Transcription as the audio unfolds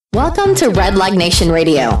Welcome to Red Leg Nation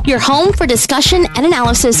Radio, your home for discussion and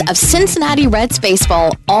analysis of Cincinnati Reds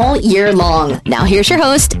baseball all year long. Now here's your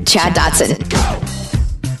host, Chad Dotson.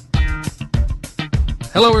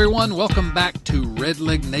 Hello everyone, welcome back to Red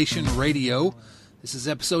Leg Nation Radio. This is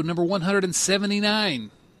episode number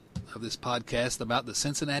 179 of this podcast about the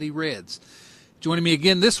Cincinnati Reds. Joining me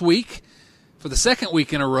again this week for the second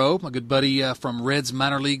week in a row, my good buddy from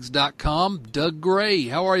RedsMinorLeagues.com, Doug Gray.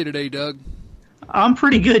 How are you today, Doug? I'm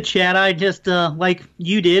pretty good, Chad. I just, like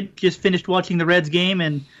you did, just finished watching the Reds game,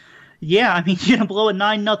 and yeah, I mean, you're going to blow a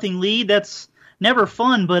 9-0 lead. That's never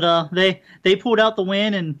fun, but they pulled out the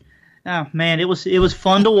win, and oh man, it was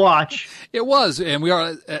fun to watch. It was, and we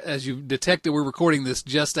are, as you detected, we're recording this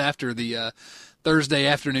just after the Thursday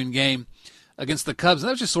afternoon game against the Cubs. And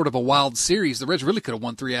that was just sort of a wild series. The Reds really could have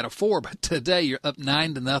won 3 out of 4, but today you're up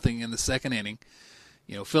 9-0 in the second inning.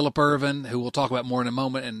 You know, Phillip Ervin, who we'll talk about more in a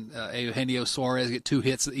moment, and Eugenio Suarez get 2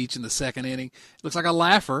 hits each in the second inning. It looks like a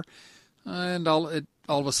laugher. And all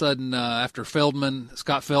of a sudden, after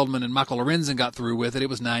Scott Feldman, and Michael Lorenzen got through with it, it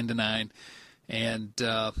was 9-9. And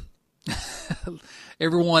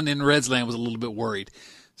everyone in Redsland was a little bit worried.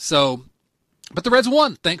 But the Reds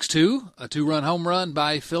won, thanks to a 2-run home run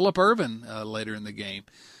by Phillip Ervin later in the game.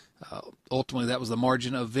 Ultimately, that was the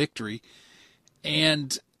margin of victory.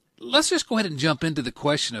 And let's just go ahead and jump into the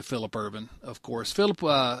question of Phillip Ervin, of course. Phillip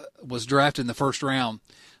was drafted in the first round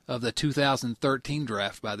of the 2013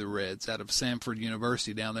 draft by the Reds out of Samford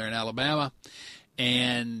University down there in Alabama.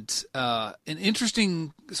 And an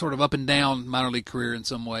interesting sort of up-and-down minor league career in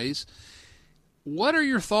some ways. What are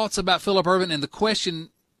your thoughts about Phillip Ervin? And the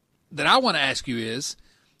question that I want to ask you is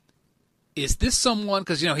this someone,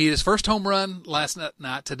 because, you know, he had his first home run last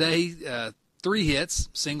night. Today, 3 hits,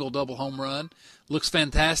 single, double home run. Looks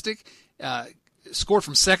fantastic. Scored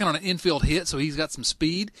from second on an infield hit, so he's got some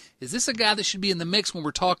speed. Is this a guy that should be in the mix when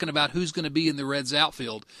we're talking about who's going to be in the Reds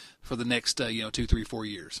outfield for the next 2, 3, 4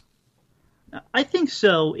 years? I think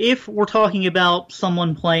so, if we're talking about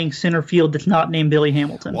someone playing center field that's not named Billy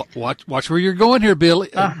Hamilton. Watch where you're going here, Billy.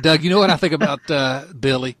 Doug, you know what I think about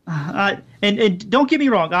Billy. And don't get me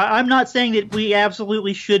wrong. I'm not saying that we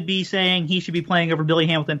absolutely should be saying he should be playing over Billy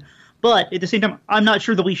Hamilton. But at the same time, I'm not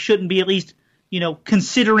sure that we shouldn't be at least,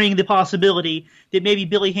 considering the possibility that maybe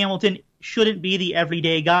Billy Hamilton shouldn't be the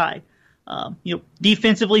everyday guy.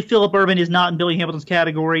 Defensively, Phillip Ervin is not in Billy Hamilton's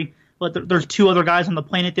category, but there's 2 other guys on the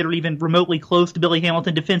planet that are even remotely close to Billy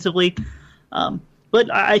Hamilton defensively.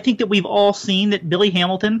 But I think that we've all seen that Billy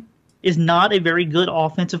Hamilton is not a very good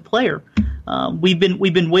offensive player. We've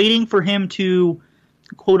been waiting for him to,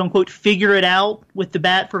 quote unquote, figure it out with the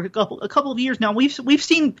bat for a couple of years now. We've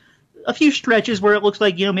seen a few stretches where it looks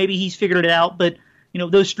like, maybe he's figured it out, but,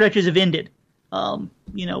 those stretches have ended,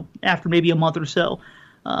 after maybe a month or so.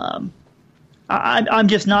 I'm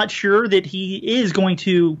just not sure that he is going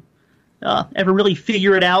to ever really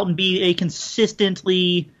figure it out and be a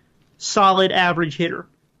consistently solid average hitter.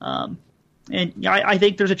 And I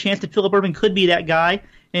think there's a chance that Phillip Ervin could be that guy.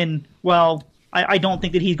 And while I don't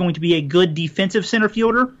think that he's going to be a good defensive center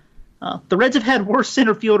fielder, the Reds have had worse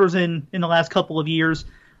center fielders in the last couple of years.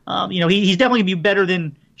 He's definitely going to be better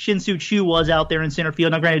than Shin-Soo Choo was out there in center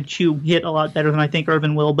field. Now, granted, Choo hit a lot better than I think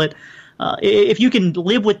Ervin will, but if you can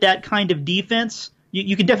live with that kind of defense,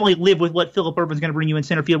 you can definitely live with what Phillip Ervin's going to bring you in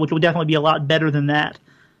center field, which will definitely be a lot better than that.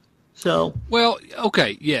 So, well,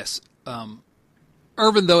 okay, yes.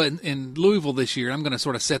 Ervin, though, in Louisville this year, I'm going to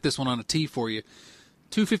sort of set this one on a tee for you.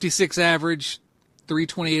 256 average,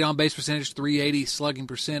 328 on base percentage, 380 slugging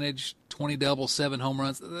percentage, 20 doubles, 7 home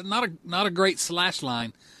runs. Not a great slash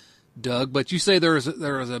line, Doug, but you say there is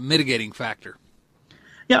a mitigating factor.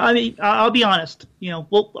 Yeah, I mean, I'll be honest.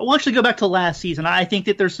 We'll actually go back to last season. I think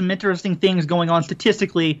that there's some interesting things going on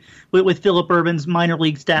statistically with Phillip Ervin's minor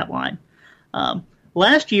league stat line.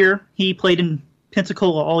 Last year, he played in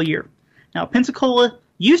Pensacola all year. Now, Pensacola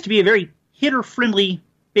used to be a very hitter-friendly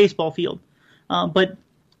baseball field, but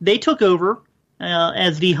they took over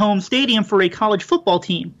as the home stadium for a college football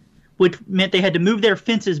team, which meant they had to move their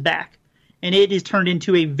fences back, and it is turned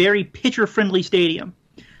into a very pitcher-friendly stadium.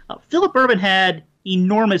 Phillip Ervin had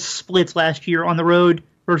enormous splits last year on the road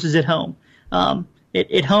versus at home.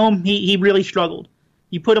 At home, he really struggled.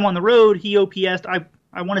 You put him on the road, he OPS'd,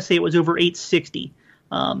 I want to say it was over 860.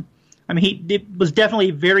 He was definitely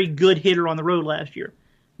a very good hitter on the road last year.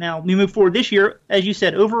 Now, we move forward this year. As you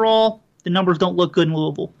said, overall, the numbers don't look good in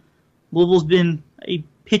Louisville. Louisville's been a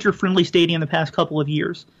pitcher-friendly stadium the past couple of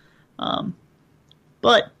years.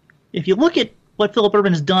 But if you look at what Phillip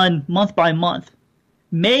Ervin has done month by month,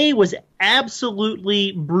 May was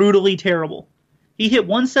absolutely brutally terrible. He hit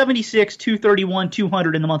 176, 231,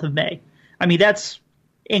 200 in the month of May. I mean, that's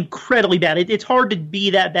incredibly bad. It's hard to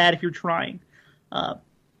be that bad if you're trying.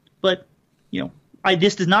 But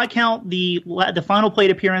this does not count the final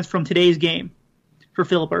plate appearance from today's game for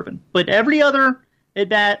Phillip Ervin. But every other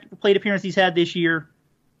at-bat plate appearance he's had this year,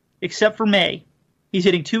 except for May, he's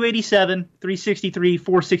hitting 287, 363,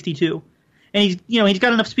 462. And he's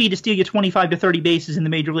got enough speed to steal you 25 to 30 bases in the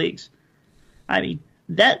major leagues. I mean,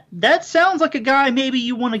 that sounds like a guy maybe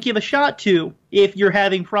you want to give a shot to if you're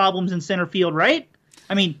having problems in center field, right?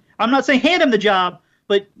 I mean, I'm not saying hand him the job,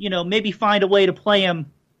 but maybe find a way to play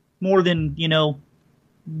him more than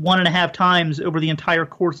 1.5 times over the entire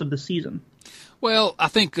course of the season. Well, I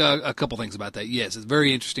think a couple things about that. Yes, it's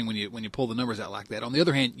very interesting when you pull the numbers out like that. On the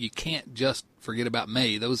other hand, you can't just forget about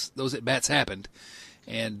May. Those at bats happened,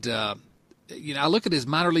 and I look at his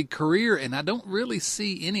minor league career, and I don't really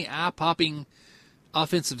see any eye-popping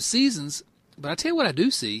offensive seasons. But I tell you what, I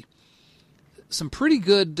do see some pretty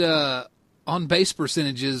good on-base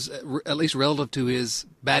percentages, at least relative to his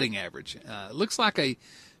batting average. It looks like a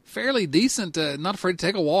fairly decent, not afraid to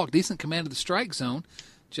take a walk, decent command of the strike zone.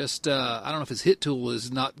 Just, I don't know if his hit tool is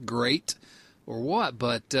not great or what,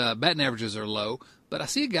 but batting averages are low. But I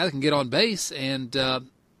see a guy that can get on base and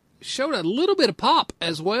showed a little bit of pop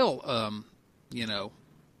as well, Well,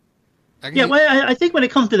 I think when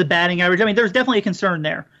it comes to the batting average, I mean, there's definitely a concern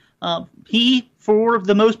there. He, for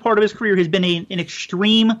the most part of his career, has been an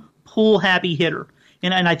extreme pull-happy hitter.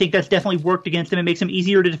 And I think that's definitely worked against him. It makes him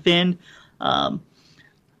easier to defend.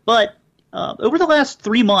 But over the last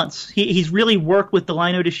 3 months, he's really worked with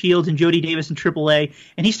Delino DeShields and Jody Davis in AAA,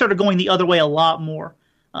 and he started going the other way a lot more.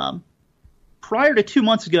 Prior to 2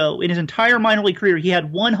 months ago, in his entire minor league career, he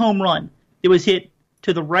had one home run that was hit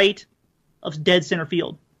to the right of dead center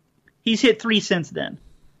field. He's hit 3 since then.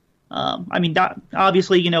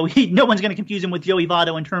 Obviously, no one's going to confuse him with Joey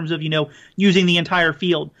Votto in terms of, using the entire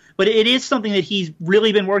field. But it is something that he's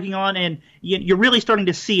really been working on, and you're really starting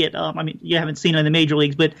to see it. You haven't seen it in the major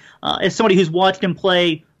leagues, but as somebody who's watched him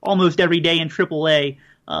play almost every day in AAA,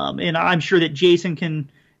 and I'm sure that Jason can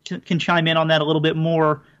chime in on that a little bit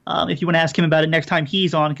more if you want to ask him about it next time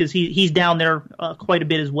he's on, because he's down there quite a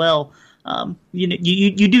bit as well.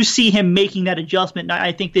 You do see him making that adjustment, and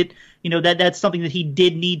I think that that's something that he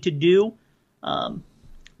did need to do.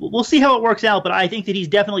 We'll see how it works out, but I think that he's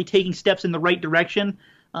definitely taking steps in the right direction,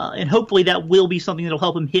 and hopefully that will be something that will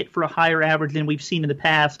help him hit for a higher average than we've seen in the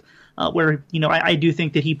past, where I do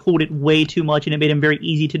think that he pulled it way too much and it made him very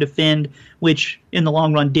easy to defend, which in the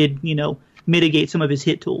long run did mitigate some of his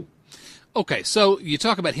hit tool. Okay, so you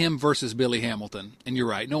talk about him versus Billy Hamilton, and you're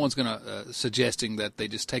right. No one's going to suggesting that they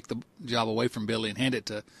just take the job away from Billy and hand it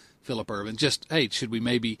to Phillip Ervin. Just, hey, should we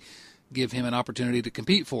maybe give him an opportunity to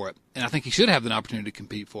compete for it? And I think he should have an opportunity to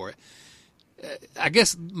compete for it. I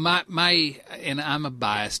guess and I'm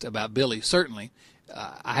biased about Billy, certainly.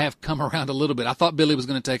 I have come around a little bit. I thought Billy was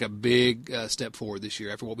going to take a big step forward this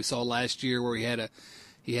year after what we saw last year, where he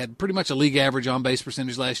had pretty much a league average on-base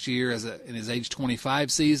percentage last year in his age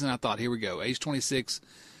 25 season. I thought, here we go, age 26,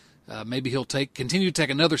 maybe he'll continue to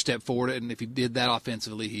take another step forward, and if he did that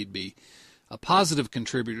offensively, he'd be a positive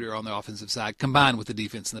contributor on the offensive side, combined with the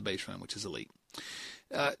defense and the base run, which is elite.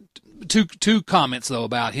 Two comments, though,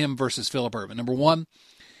 about him versus Phillip Ervin. Number one,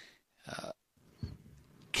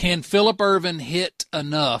 can Phillip Ervin hit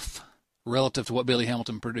enough relative to what Billy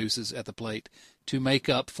Hamilton produces at the plate to make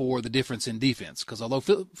up for the difference in defense? Because although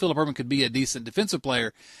Phillip Ervin could be a decent defensive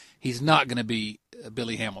player, he's not going to be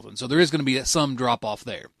Billy Hamilton. So there is going to be some drop-off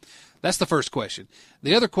there. That's the first question.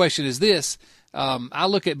 The other question is this. I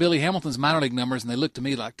look at Billy Hamilton's minor league numbers, and they look to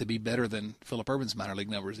me like to be better than Phillip Ervin's minor league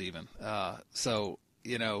numbers even. So,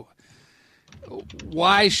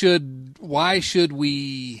 why should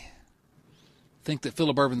we think that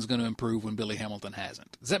Phillip Ervin's going to improve when Billy Hamilton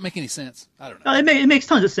hasn't? Does that make any sense? I don't know. It makes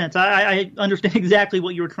tons of sense. I understand exactly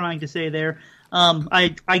what you were trying to say there.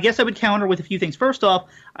 I guess I would counter with a few things. First off,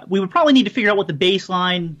 we would probably need to figure out what the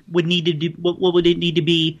baseline would need to do. What would it need to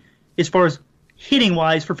be as far as hitting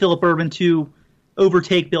wise for Phillip Ervin to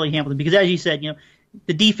overtake Billy Hamilton? Because as you said,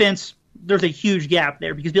 the defense, there's a huge gap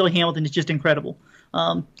there because Billy Hamilton is just incredible.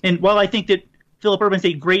 And while I think that Phillip Ervin's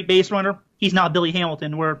a great base runner, he's not Billy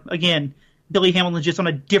Hamilton, where again, Billy Hamilton's just on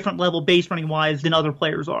a different level base running wise than other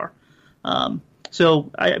players are.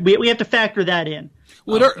 So we have to factor that in.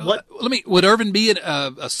 Would Ervin be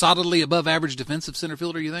a solidly above average defensive center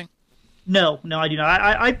fielder, you think? No, I do not.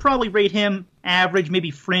 I'd probably rate him average,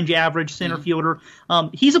 maybe fringe average center fielder.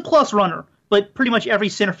 He's a plus runner, but pretty much every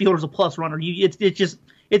center fielder is a plus runner.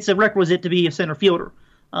 It's a requisite to be a center fielder.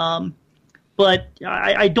 But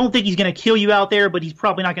I don't think he's going to kill you out there, but he's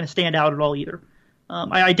probably not going to stand out at all either.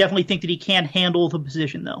 I definitely think that he can handle the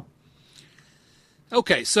position, though.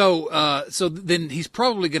 Okay, so then he's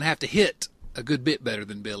probably going to have to hit a good bit better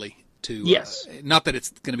than Billy to. Yes. Not that it's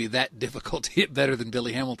going to be that difficult to hit better than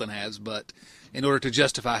Billy Hamilton has, but in order to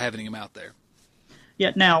justify having him out there.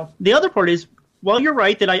 Yeah. Now the other part is, while you're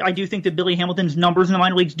right that I do think that Billy Hamilton's numbers in the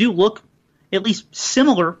minor leagues do look at least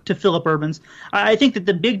similar to Phillip Ervin's, I think that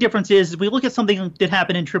the big difference is if we look at something that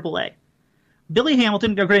happened in AAA. Billy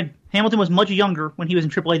Hamilton, granted, Hamilton was much younger when he was in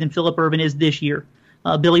AAA than Phillip Ervin is this year.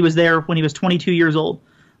 Billy was there when he was 22 years old.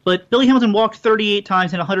 But Billy Hamilton walked 38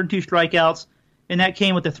 times and 102 strikeouts, and that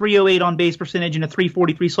came with a 308 on base percentage and a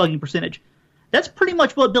 343 slugging percentage. That's pretty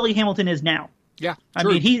much what Billy Hamilton is now. Yeah, I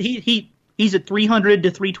mean, he's a 300 to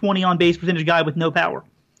 320 on base percentage guy with no power.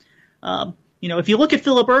 If you look at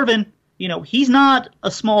Phillip Ervin, he's not a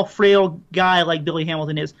small, frail guy like Billy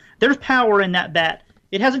Hamilton is. There's power in that bat.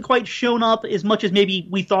 It hasn't quite shown up as much as maybe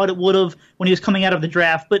we thought it would have when he was coming out of the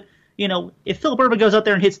draft, but if Phillip Ervin goes out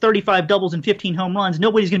there and hits 35 doubles and 15 home runs,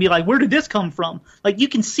 nobody's going to be like, where did this come from? Like, you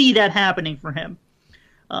can see that happening for him.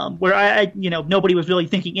 Where nobody was really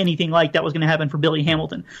thinking anything like that was going to happen for Billy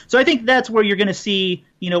Hamilton. So I think that's where you're going to see,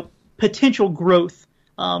 potential growth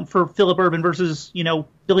for Phillip Ervin versus,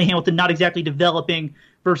 Billy Hamilton not exactly developing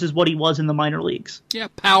versus what he was in the minor leagues. Yeah,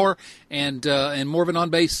 power and more of an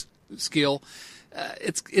on-base skill.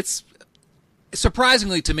 It's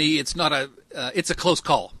surprisingly to me, it's a close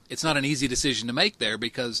call. It's not an easy decision to make there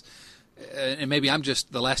because, and maybe I'm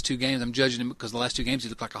just the last two games, I'm judging him because the last two games he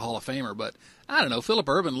looked like a Hall of Famer, but I don't know. Phillip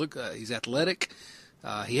Ervin, he's athletic.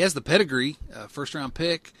 He has the pedigree, first-round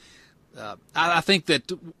pick. I think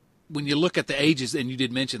that when you look at the ages, and you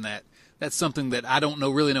did mention that, that's something that I don't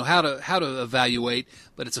really know how to evaluate,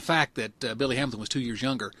 but it's a fact that Billy Hamilton was 2 years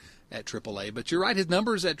younger at AAA. But you're right, his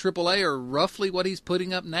numbers at AAA are roughly what he's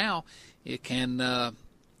putting up now. It can,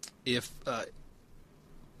 if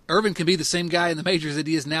Ervin can be the same guy in the majors that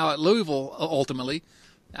he is now at Louisville, ultimately,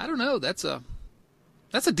 I don't know. That's a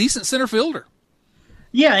decent center fielder.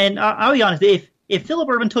 Yeah, and I'll be honest. If Phillip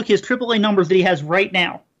Ervin took his AAA numbers that he has right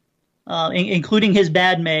now, including his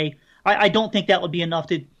bad May, I don't think that would be enough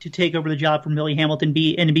to take over the job from Billy Hamilton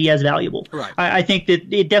and to be as valuable. Right. I think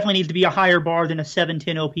that it definitely needs to be a higher bar than a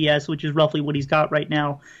 710 OPS, which is roughly what he's got right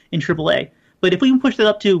now in AAA. But if we can push that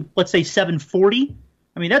up to, let's say, 740,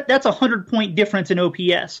 I mean, that's a 100-point difference in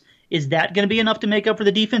OPS. Is that going to be enough to make up for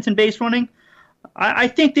the defense and base running? I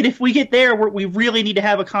think that if we get there, we really need to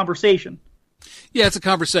have a conversation. Yeah, it's a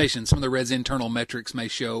conversation. Some of the Reds' internal metrics may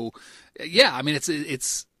show. Yeah, I mean,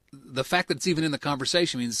 it's the fact that it's even in the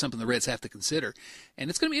conversation means it's something the Reds have to consider. And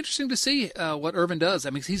it's going to be interesting to see what Ervin does.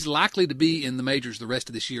 I mean, he's likely to be in the majors the rest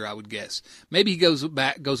of this year, I would guess. Maybe he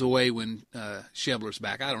goes away when Schebler's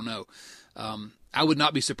back. I don't know. I would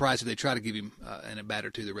not be surprised if they try to give him an at bat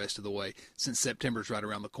or two the rest of the way, since September's right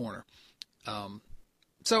around the corner.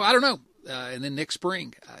 So I don't know. And then next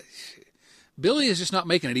spring, Billy is just not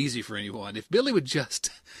making it easy for anyone. If Billy would even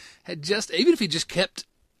if he just kept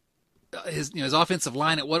his offensive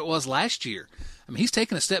line at what it was last year, I mean, he's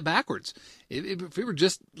taken a step backwards. If it were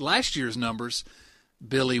just last year's numbers,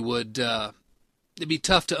 Billy would it'd be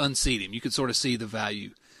tough to unseat him. You could sort of see the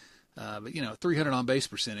value. But 300 on base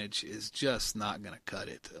percentage is just not going to cut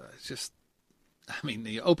it.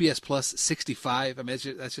 The OPS plus 65. I mean,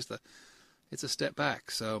 it's a step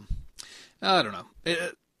back. So I don't know.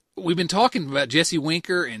 We've been talking about Jesse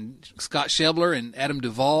Winker and Scott Schebler and Adam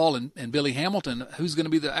Duvall and Billy Hamilton. Who's going to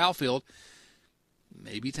be the outfield?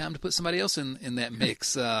 Maybe time to put somebody else in that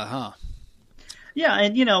mix, huh? Yeah,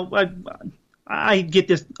 and I get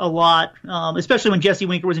this a lot, especially when Jesse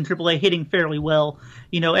Winker was in AAA hitting fairly well.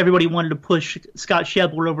 Everybody wanted to push Scott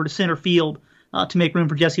Schebler over to center field to make room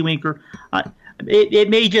for Jesse Winker. It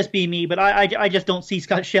may just be me, but I just don't see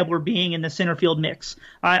Scott Schebler being in the center field mix.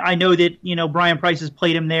 I know that Brian Price has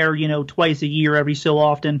played him there twice a year every so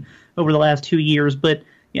often over the last 2 years, but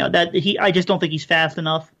I just don't think he's fast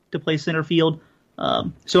enough to play center field.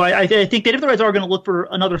 So I think that if the Reds are going to look for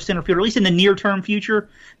another center fielder, at least in the near-term future,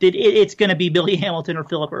 that it's going to be Billy Hamilton or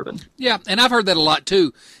Phillip Ervin. Yeah, and I've heard that a lot,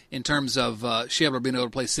 too, in terms of Schebler being able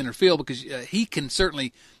to play center field, because he can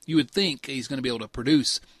certainly, you would think he's going to be able to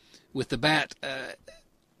produce with the bat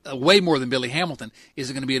way more than Billy Hamilton. Is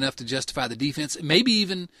it going to be enough to justify the defense? Maybe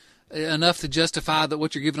even enough to justify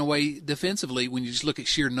what you're giving away defensively when you just look at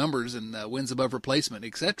sheer numbers and wins above replacement,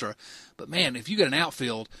 etc. But, man, if you got an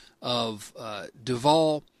outfield of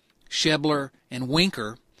Duvall, Schebler, and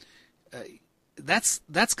Winker, that's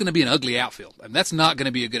going to be an ugly outfield. I mean, that's not going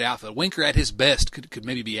to be a good outfield. Winker at his best could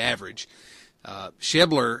maybe be average.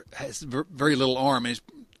 Schebler has very little arm, and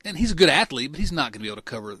and he's a good athlete, but he's not going to be able to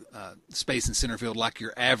cover space in center field like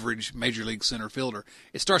your average major league center fielder.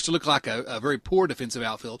 It starts to look like a very poor defensive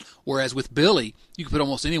outfield, whereas with Billy, you can put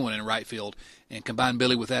almost anyone in right field and combine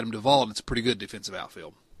Billy with Adam Duvall, and it's a pretty good defensive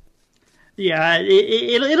outfield. Yeah,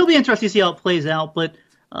 it'll be interesting to see how it plays out, but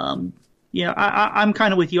yeah, I'm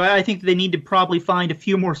kind of with you. I think they need to probably find a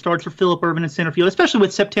few more starts for Phillip Ervin in center field, especially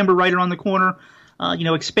with September right around the corner.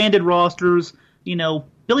 Expanded rosters.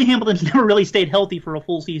 Billy Hamilton's never really stayed healthy for a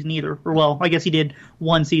full season either. Or, well, I guess he did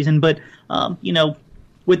one season, but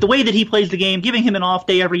with the way that he plays the game, giving him an off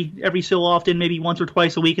day every so often, maybe once or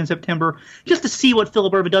twice a week in September, just to see what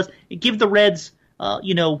Phillip Ervin does, give the Reds,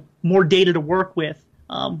 more data to work with.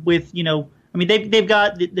 They've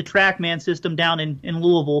got the TrackMan system down in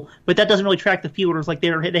Louisville, but that doesn't really track the fielders like they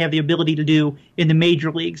have the ability to do in the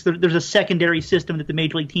major leagues. There's a secondary system that the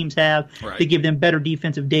major league teams have to give them better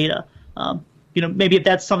defensive data. Maybe if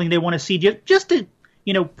that's something they want to see, just to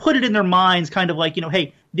put it in their minds, kind of like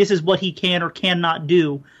hey, this is what he can or cannot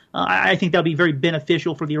do. I think that would be very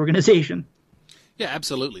beneficial for the organization. Yeah,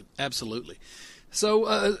 absolutely. So,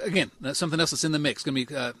 again, something else that's in the mix. Going to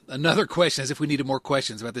be another question, as if we needed more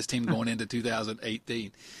questions about this team going into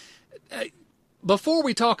 2018. Before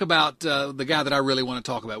we talk about the guy that I really want to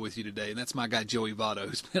talk about with you today, and that's my guy Joey Votto,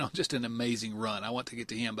 who's been on just an amazing run. I want to get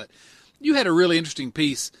to him, but you had a really interesting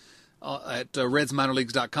piece at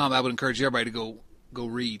RedsMinorLeagues.com. I would encourage everybody to go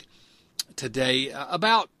read today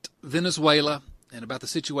about Venezuela and about the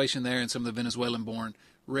situation there and some of the Venezuelan-born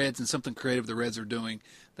Reds and something creative the Reds are doing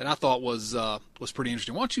that I thought was pretty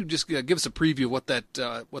interesting. Why don't you just give us a preview of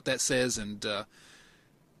what that says, and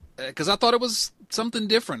because I thought it was something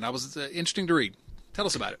different. It was interesting to read. Tell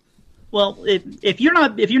us about it. Well, if you're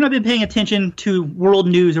not been paying attention to world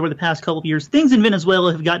news over the past couple of years, things in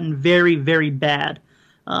Venezuela have gotten very, very bad.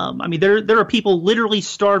 There are people literally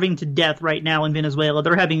starving to death right now in Venezuela.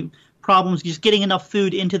 They're having problems just getting enough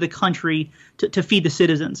food into the country to feed the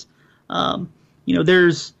citizens.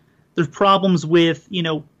 There's problems with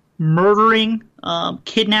murdering,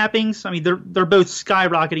 kidnappings. They're both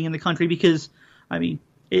skyrocketing in the country because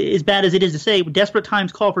as bad as it is to say, desperate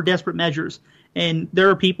times call for desperate measures, and there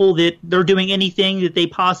are people that they're doing anything that they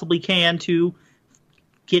possibly can to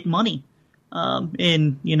get money.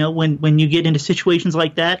 When you get into situations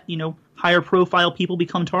like that, higher profile people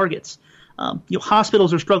become targets.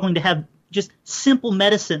 Hospitals are struggling to have just simple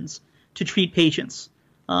medicines to treat patients.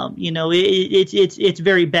 It's a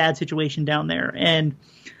very bad situation down there, and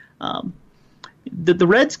the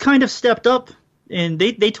Reds kind of stepped up, and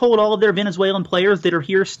they told all of their Venezuelan players that are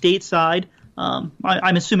here stateside.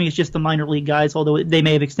 I'm assuming it's just the minor league guys, although they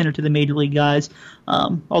may have extended to the major league guys.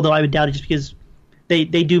 Although I would doubt it, just because they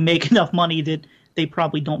do make enough money that they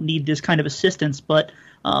probably don't need this kind of assistance. But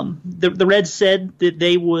the Reds said that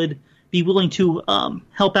they would be willing to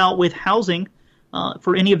help out with housing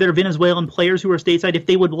for any of their Venezuelan players who are stateside if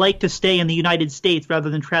they would like to stay in the United States rather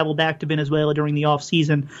than travel back to Venezuela during the off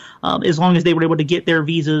season, as long as they were able to get their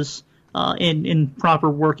visas in proper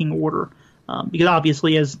working order. Because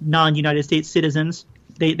obviously, as non-United States citizens,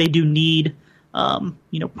 they do need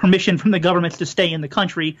permission from the governments to stay in the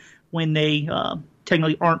country when they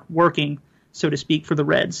technically aren't working, so to speak, for the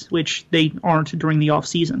Reds, which they aren't during the off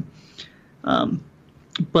season.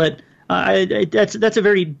 But that's a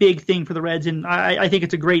very big thing for the Reds, and I think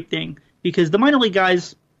it's a great thing because the minor league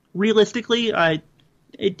guys, realistically,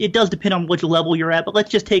 it does depend on which level you're at. But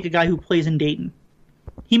let's just take a guy who plays in Dayton.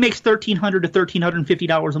 He makes $1,300 to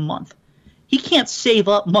 $1,350 a month. He can't save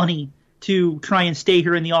up money to try and stay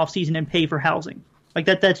here in the off season and pay for housing. Like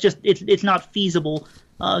that. That's just it's not feasible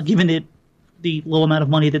given the low amount of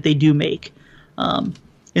money that they do make. And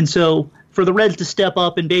so for the Reds to step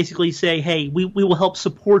up and basically say, hey, we will help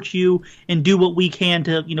support you and do what we can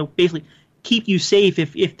to, basically keep you safe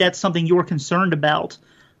if that's something you're concerned about.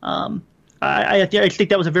 I think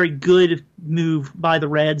that was a very good move by the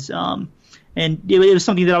Reds. And it was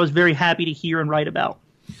something that I was very happy to hear and write about.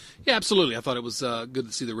 Yeah, absolutely. I thought it was good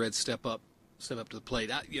to see the Reds step up to the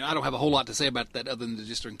plate. I don't have a whole lot to say about that other than to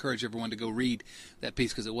just encourage everyone to go read that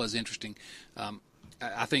piece because it was interesting.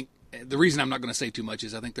 I think the reason I'm not going to say too much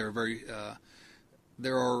is I think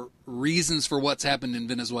there are reasons for what's happened in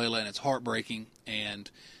Venezuela, and it's heartbreaking,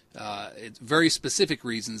 and it's very specific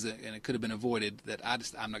reasons, and it could have been avoided that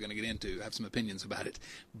I'm not going to get into. I have some opinions about it,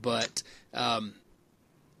 but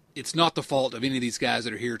it's not the fault of any of these guys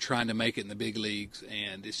that are here trying to make it in the big leagues,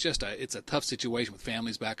 and it's just it's a tough situation with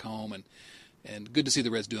families back home, and good to see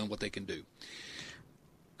the Reds doing what they can do.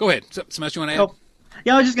 Go ahead. Something else you want to add? Oh,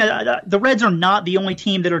 yeah, I was just gonna. The Reds are not the only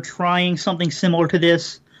team that are trying something similar to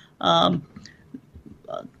this.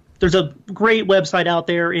 there's a great website out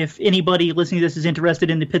there if anybody listening to this is interested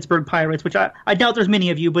in the Pittsburgh Pirates, which I doubt there's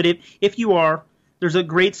many of you, but if you are, there's a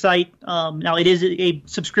great site. Now, it is a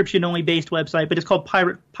subscription-only based website, but it's called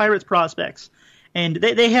Pirates Prospects. And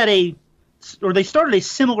they started a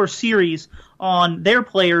similar series on their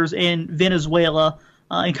players in Venezuela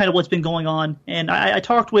and kind of what's been going on. And I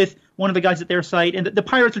talked with one of the guys at their site, and the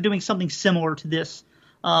Pirates are doing something similar to this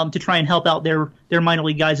to try and help out their minor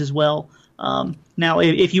league guys as well. Now,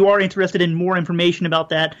 if you are interested in more information about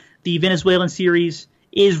that, the Venezuelan series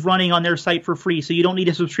is running on their site for free, so you don't need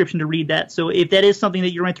a subscription to read that. So if that is something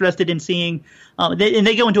that you're interested in seeing, and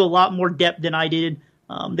they go into a lot more depth than I did.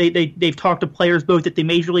 They've talked to players both at the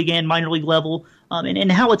major league and minor league level,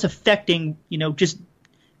 and how it's affecting, just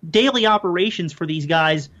daily operations for these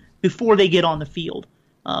guys before they get on the field.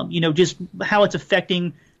 Just how it's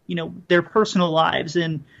affecting, their personal lives.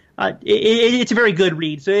 And it's a very good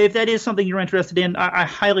read. So if that is something you're interested in, I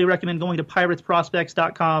highly recommend going to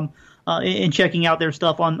piratesprospects.com and checking out their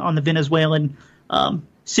stuff on the Venezuelan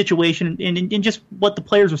situation and just what the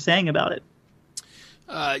players are saying about it.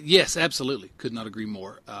 Yes, absolutely. Could not agree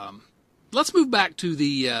more. Let's move back to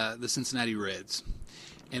the Cincinnati Reds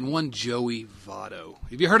and one Joey Votto.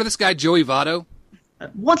 Have you heard of this guy, Joey Votto?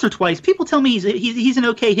 Once or twice. People tell me he's an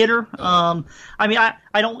okay hitter. I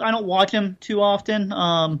don't watch him too often.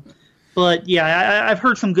 But yeah, I've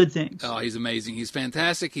heard some good things. Oh, he's amazing. He's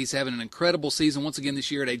fantastic. He's having an incredible season once again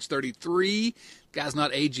this year at age 33. Guy's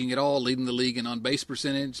not aging at all, leading the league in on-base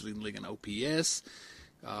percentage, leading the league in OPS.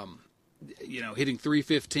 Hitting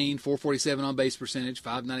 .315, .447 on-base percentage,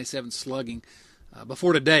 .597 slugging.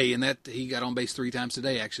 Before today, and that he got on base 3 times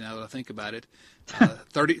today, actually, now that I think about it.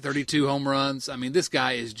 32 home runs. I mean, this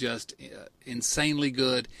guy is just insanely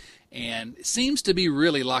good and seems to be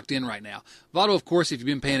really locked in right now. Votto, of course, if you've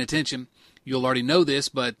been paying attention, you'll already know this,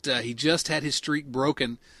 but he just had his streak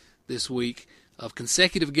broken this week of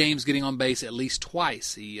consecutive games getting on base at least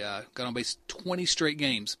twice. He got on base 20 straight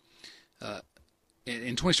games.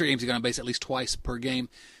 In 20 straight games, he got on base at least twice per game.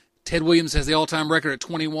 Ted Williams has the all-time record at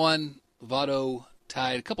 21. Votto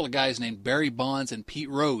tied a couple of guys named Barry Bonds and Pete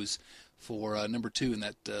Rose for number 2 in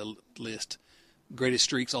that list. Greatest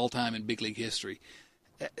streaks all time in big league history.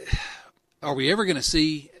 Are we ever going to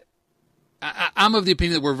see? I'm of the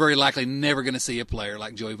opinion that we're very likely never going to see a player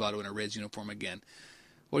like Joey Votto in a Reds uniform again.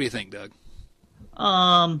 What do you think, Doug?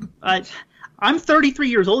 I'm 33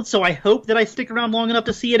 years old, so I hope that I stick around long enough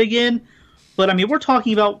to see it again. But I mean, we're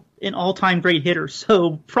talking about an all-time great hitter,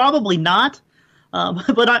 so probably not.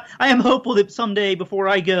 But I am hopeful that someday before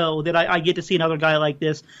I go that I get to see another guy like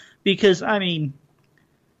this, because I mean,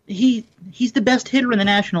 he's the best hitter in the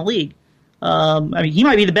National League. He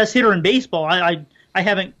might be the best hitter in baseball. I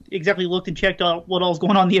haven't exactly looked and checked out what all's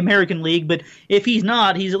going on in the American League, but if he's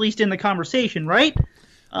not, he's at least in the conversation, right?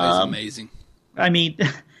 That's amazing. I mean,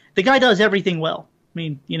 the guy does everything well. I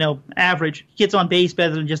mean, average. He gets on base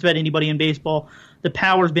better than just about anybody in baseball. The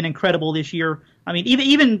power's been incredible this year. I mean,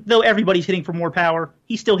 even though everybody's hitting for more power,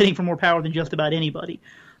 he's still hitting for more power than just about anybody.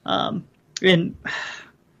 And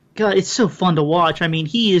God, it's so fun to watch. I mean,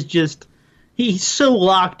 he's so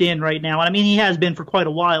locked in right now. And I mean, he has been for quite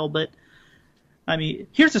a while, but I mean,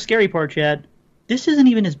 here's the scary part, Chad. This isn't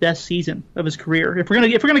even his best season of his career. If we're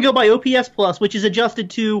gonna go by OPS plus, which is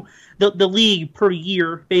adjusted to the league per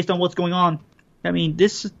year based on what's going on, I mean,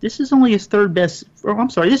 this is only his this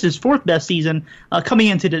is his 4th best season coming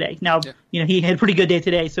into today. Now, yeah. He had a pretty good day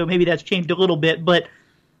today, so maybe that's changed a little bit. But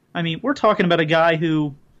I mean, we're talking about a guy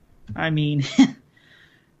who, I mean,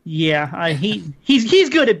 he's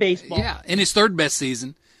good at baseball. Yeah, in his 3rd best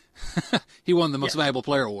season, he won the Most Valuable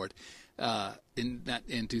Player award in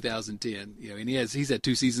 2010. And he's had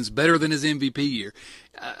 2 seasons better than his MVP year.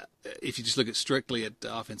 If you just look strictly at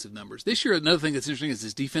offensive numbers. This year, another thing that's interesting is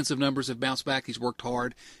his defensive numbers have bounced back. He's worked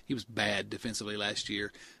hard. He was bad defensively last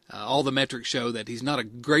year. All the metrics show that he's not a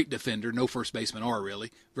great defender. No first basemen are,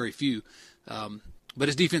 really. Very few. But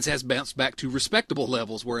his defense has bounced back to respectable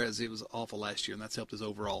levels, whereas it was awful last year, and that's helped his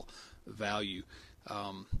overall value.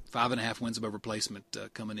 5.5 wins above replacement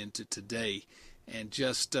coming into today. And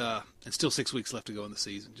still 6 weeks left to go in the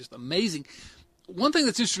season. Just amazing. One thing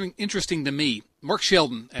that's interesting to me, Mark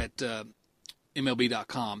Sheldon at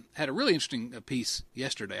MLB.com had a really interesting piece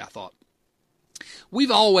yesterday, I thought.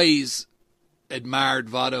 We've always admired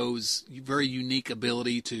Votto's very unique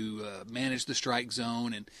ability to manage the strike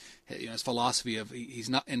zone and his philosophy of he's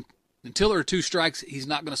not until there are 2 strikes, he's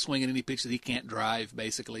not going to swing at any pitch that he can't drive,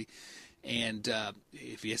 basically. And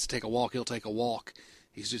if he has to take a walk, he'll take a walk.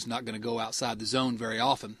 He's just not going to go outside the zone very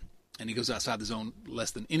often, and he goes outside the zone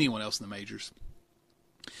less than anyone else in the majors.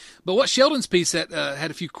 But what Sheldon's piece had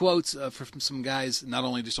a few quotes from some guys, not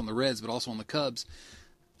only just on the Reds, but also on the Cubs,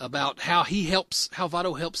 about how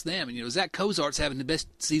Votto helps them. And, Zach Cozart's having the best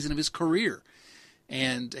season of his career.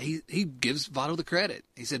 And he gives Votto the credit.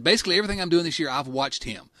 He said, basically everything I'm doing this year, I've watched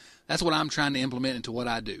him. That's what I'm trying to implement into what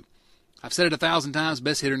I do. I've said it 1,000 times,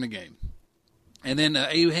 best hitter in the game. And then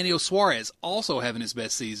Eugenio Suarez also having his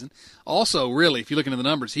best season. Also, really, if you're looking at the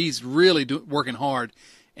numbers, he's really working hard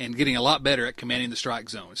and getting a lot better at commanding the strike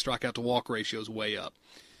zone. His strikeout to walk ratio is way up.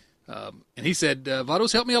 And he said,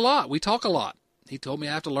 Votto's helped me a lot. We talk a lot. He told me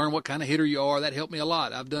I have to learn what kind of hitter you are. That helped me a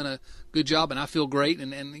lot. I've done a good job, and I feel great,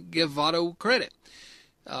 and give Votto credit.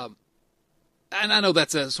 And I know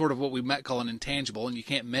that's a sort of what we might call an intangible, and you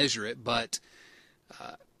can't measure it, but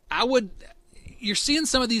you're seeing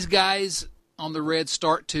some of these guys on the Reds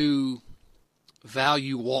start to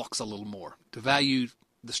value walks a little more, to value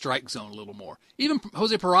the strike zone a little more. Even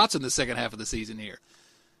Jose Peraza in the second half of the season here.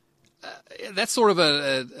 That's sort of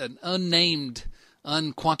an unnamed,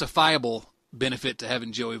 unquantifiable benefit to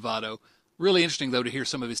having Joey Votto. Really interesting, though, to hear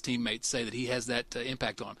some of his teammates say that he has that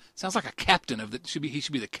impact on. Sounds like a captain he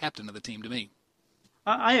should be the captain of the team to me.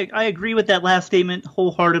 I agree with that last statement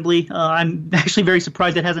wholeheartedly. I'm actually very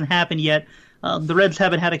surprised it hasn't happened yet. The Reds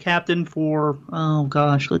haven't had a captain for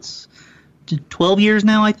 12 years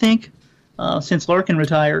now, I think, since Larkin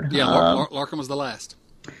retired. Yeah, Larkin was the last.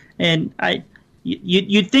 And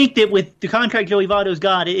you'd think that with the contract Joey Votto's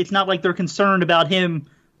got, it's not like they're concerned about him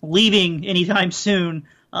leaving anytime soon.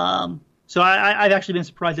 So I've actually been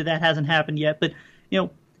surprised that hasn't happened yet. But,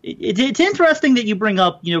 it's interesting that you bring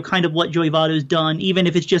up, kind of what Joey Votto's done, even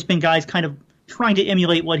if it's just been guys kind of trying to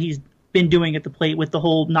emulate what he's been doing at the plate with the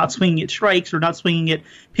whole not swinging at strikes or not swinging at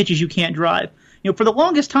pitches you can't drive. For the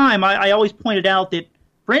longest time, I always pointed out that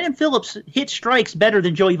Brandon Phillips hit strikes better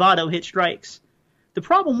than Joey Votto hit strikes. The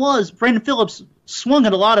problem was Brandon Phillips swung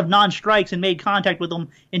at a lot of non-strikes and made contact with them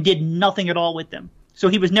and did nothing at all with them. So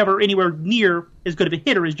he was never anywhere near as good of a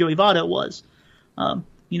hitter as Joey Votto was.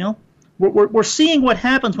 We're seeing what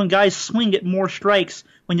happens when guys swing at more strikes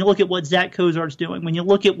when you look at what Zach Cozart's doing, when you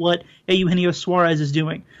look at what Eugenio Suarez is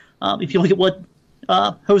doing. If you look at what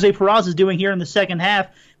Jose Peraza is doing here in the second half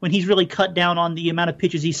when he's really cut down on the amount of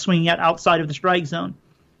pitches he's swinging at outside of the strike zone.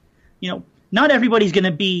 Not everybody's going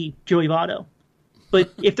to be Joey Votto.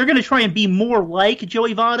 But if they're going to try and be more like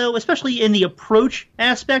Joey Votto, especially in the approach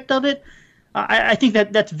aspect of it, I think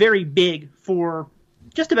that's very big for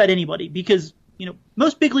just about anybody because,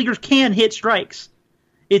 most big leaguers can hit strikes.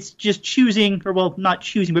 It's just choosing, not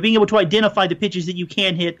choosing, but being able to identify the pitches that you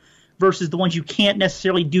can hit versus the ones you can't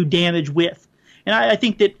necessarily do damage with. And I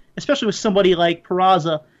think that, especially with somebody like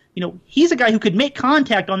Peraza, he's a guy who could make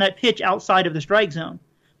contact on that pitch outside of the strike zone.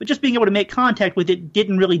 But just being able to make contact with it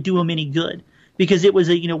didn't really do him any good because it was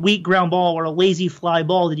a weak ground ball or a lazy fly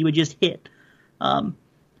ball that he would just hit.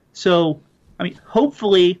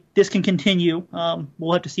 Hopefully this can continue.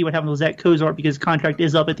 We'll have to see what happens with Zach Cozart because his contract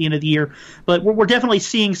is up at the end of the year. But we're definitely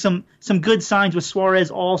seeing some good signs with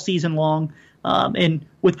Suarez all season long, and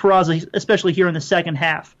with Peraza, especially here in the second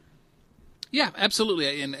half. Yeah,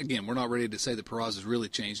 absolutely. And again, we're not ready to say that Peraza's really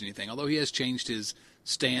changed anything, although he has changed his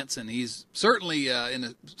stance, and he's certainly, in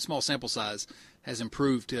a small sample size, has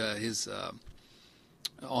improved his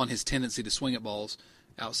tendency to swing at balls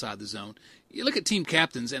outside the zone. You look at team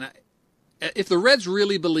captains, and if the Reds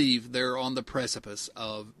really believe they're on the precipice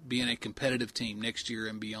of being a competitive team next year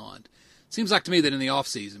and beyond, it seems like to me that in the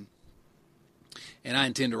offseason, and I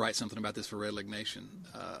intend to write something about this for Red Leg Nation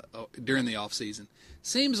during the offseason,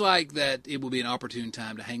 seems like that it will be an opportune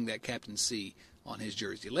time to hang that Captain C on his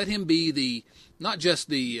jersey. Let him be not just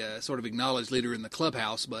the sort of acknowledged leader in the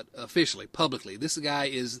clubhouse, but officially, publicly. This guy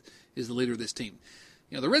is the leader of this team.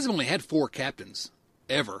 The Reds have only had 4 captains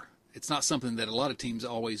ever. It's not something that a lot of teams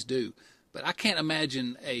always do. But I can't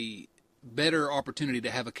imagine a better opportunity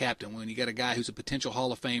to have a captain when you got a guy who's a potential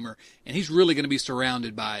Hall of Famer, and he's really going to be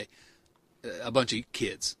surrounded by a bunch of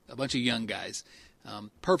kids, a bunch of young guys.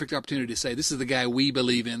 Perfect opportunity to say, this is the guy we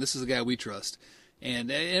believe in, this is the guy we trust. And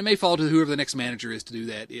it may fall to whoever the next manager is to do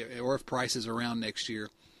that, or if Price is around next year,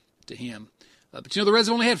 to him. But the Reds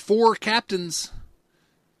have only had 4 captains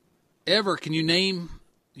ever. Can you name,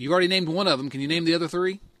 you've already named one of them, can you name the other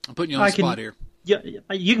 3? I'm putting you on the spot here. Yeah,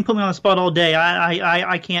 you can put me on the spot all day.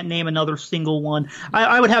 I can't name another single one.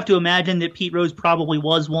 I would have to imagine that Pete Rose probably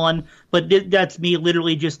was one, but that's me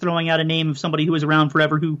literally just throwing out a name of somebody who was around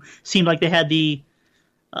forever who seemed like they had the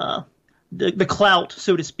clout,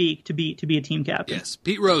 so to speak, to be a team captain. Yes,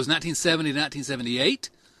 Pete Rose, 1970 to 1978.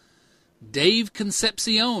 Dave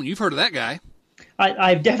Concepcion, you've heard of that guy.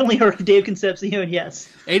 I've definitely heard of Dave Concepcion, yes.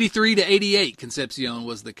 83 to 88, Concepcion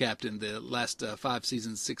was the captain the last 6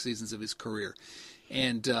 seasons of his career.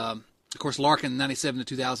 And, of course, Larkin, 97 to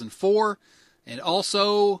 2004. And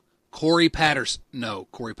also Corey Patterson. No,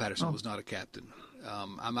 Corey Patterson was not a captain.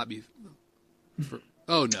 I might be...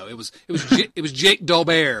 it was Jake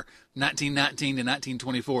Dolbear, 1919 to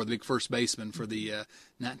 1924, the big first baseman for the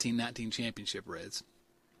 1919 championship Reds.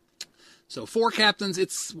 So 4 captains.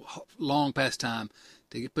 It's long past time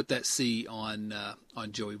to put that C on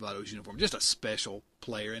Joey Votto's uniform. Just a special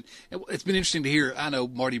player, and it's been interesting to hear. I know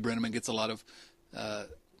Marty Brennaman gets a lot of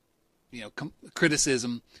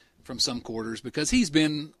criticism from some quarters because he's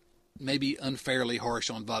been maybe unfairly harsh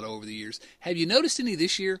on Votto over the years. Have you noticed any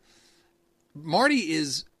this year? Marty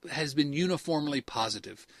has been uniformly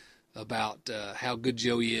positive about how good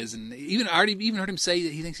Joey is, and I even heard him say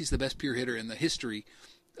that he thinks he's the best pure hitter in the history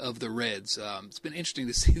of the Reds. It's been interesting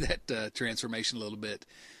to see that transformation a little bit,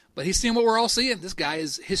 but he's seeing what we're all seeing. This guy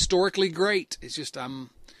is historically great. It's just I'm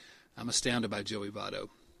astounded by Joey Votto.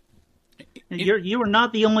 You are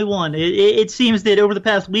not the only one. It seems that over the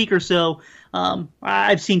past week or so,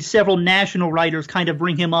 I've seen several national writers kind of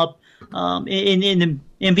bring him up in the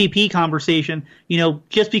MVP conversation.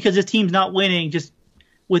 Just because his team's not winning, just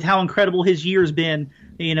with how incredible his year's been.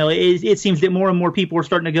 It seems that more and more people are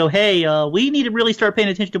starting to go, hey, we need to really start paying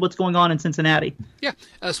attention to what's going on in Cincinnati. Yeah,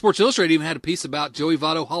 Sports Illustrated even had a piece about Joey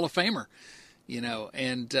Votto, Hall of Famer,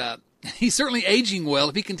 and he's certainly aging well.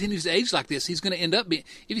 If he continues to age like this, he's going to end up being,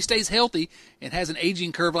 if he stays healthy and has an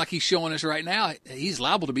aging curve like he's showing us right now, he's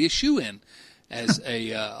liable to be a shoo-in as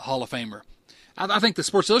a Hall of Famer. I think the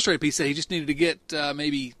Sports Illustrated piece said he just needed to get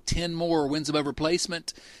maybe 10 more wins above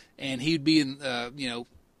replacement, and he'd be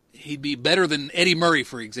he'd be better than Eddie Murray,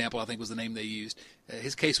 for example, I think was the name they used.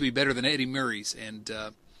 His case would be better than Eddie Murray's. And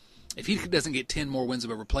if he doesn't get 10 more wins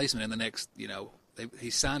above replacement in the next,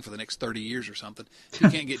 he's signed for the next 30 years or something. If he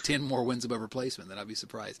can't get 10 more wins above replacement, then I'd be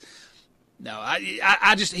surprised. No, he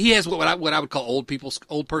has what I would call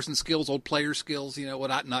old person skills, old player skills. I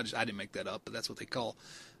didn't make that up, but that's what they call.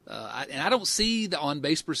 And I don't see the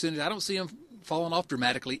on-base percentage. I don't see him falling off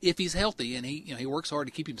dramatically if he's healthy, and he works hard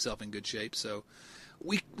to keep himself in good shape. So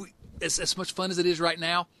we as much fun as it is right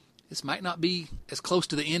now, this might not be as close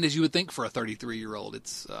to the end as you would think for a 33-year-old.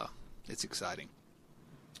 It's exciting.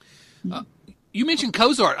 You mentioned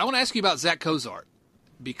Cozart. I want to ask you about Zach Cozart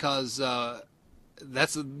because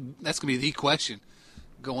that's going to be the question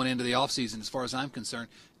going into the offseason as far as I'm concerned.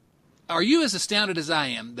 Are you as astounded as I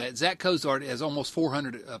am that Zach Cozart has almost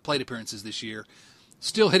 400 plate appearances this year,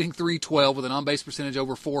 still hitting .312 with an on-base percentage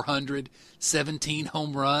over 400, 17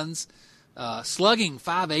 home runs, slugging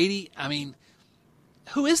 .580? I mean,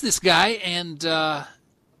 who is this guy, and how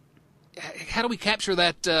do we capture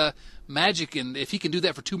that magic? And if he can do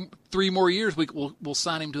that for 2-3 more years, we'll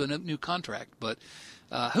sign him to a new contract. But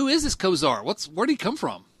who is this Cozart? Where did he come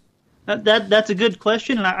from? That's a good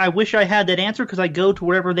question, and I wish I had that answer because I go to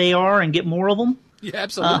wherever they are and get more of them. Yeah,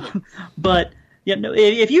 absolutely. But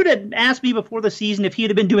if you'd have asked me before the season if he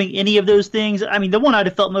had been doing any of those things, I mean, the one I'd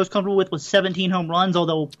have felt most comfortable with was 17 home runs,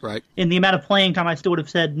 although in the amount of playing time I still would have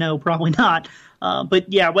said no, probably not.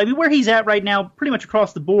 But yeah, I mean, where he's at right now, pretty much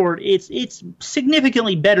across the board, it's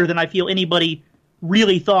significantly better than I feel anybody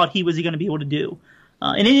really thought he was going to be able to do.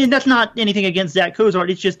 And that's not anything against Zach Cozart.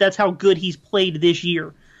 It's just that's how good he's played this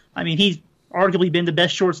year. I mean, he's arguably been the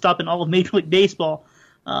best shortstop in all of Major League Baseball.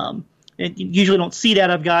 And you usually don't see that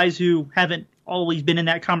of guys who haven't always been in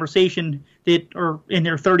that conversation that are in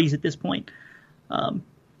their 30s at this point. And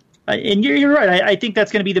you're right. I think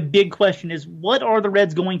that's going to be the big question is what are the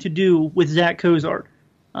Reds going to do with Zach Cozart?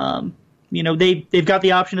 They've got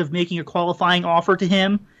the option of making a qualifying offer to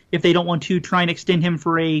him if they don't want to try and extend him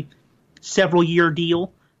for a several-year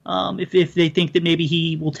deal. If they think that maybe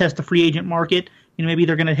he will test the free agent market, maybe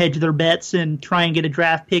they're going to hedge their bets and try and get a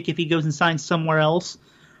draft pick if he goes and signs somewhere else.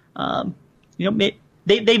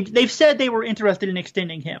 They've said they were interested in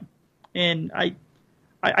extending him, and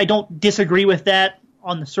I don't disagree with that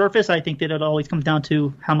on the surface. I think that it always comes down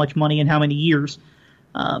to how much money and how many years.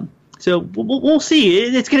 So we'll see.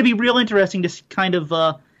 It's going to be real interesting to kind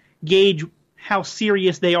of gauge how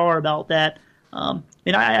serious they are about that.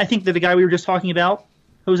 And I think that the guy we were just talking about,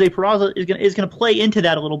 Jose Peraza, is going to play into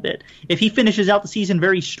that a little bit. If he finishes out the season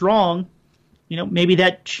very strong, maybe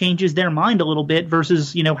that changes their mind a little bit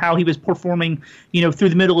versus, how he was performing, through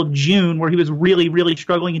the middle of June where he was really, really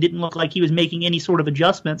struggling and didn't look like he was making any sort of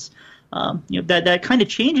adjustments. That kind of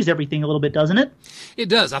changes everything a little bit, doesn't it? It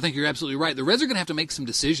does. I think you're absolutely right. The Reds are going to have to make some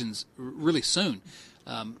decisions really soon.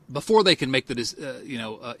 before they can make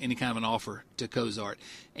any kind of an offer to Cozart.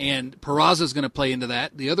 And Peraza is going to play into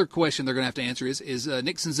that. The other question they're going to have to answer is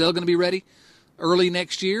Nick Senzel going to be ready early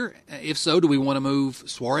next year? If so, do we want to move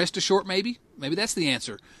Suarez to short maybe? Maybe that's the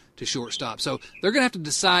answer to shortstop. So they're going to have to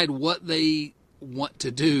decide what they want to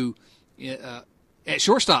do at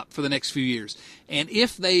shortstop for the next few years. And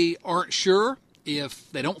if they aren't sure,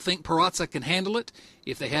 if they don't think Peraza can handle it,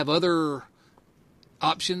 if they have other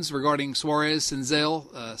options regarding Suarez,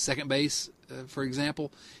 Senzel, second base, for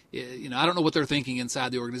example, I don't know what they're thinking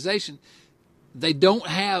inside the organization. They don't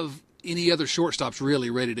have any other shortstops really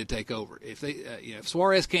ready to take over. If they, if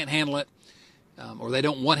Suarez can't handle it, or they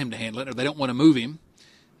don't want him to handle it, or they don't want to move him,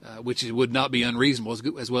 which would not be unreasonable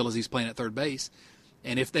as well as he's playing at third base.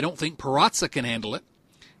 And if they don't think Peraza can handle it,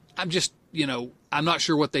 I'm not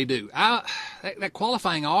sure what they do. That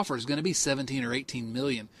qualifying offer is going to be 17 or 18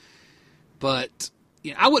 million, but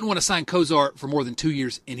I wouldn't want to sign Cozart for more than 2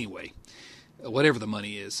 years anyway, whatever the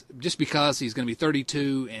money is, just because he's going to be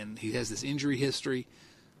 32 and he has this injury history.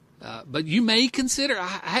 But you may consider.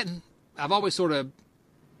 I've always sort of,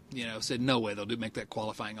 said no way they'll make that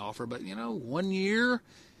qualifying offer. But 1 year,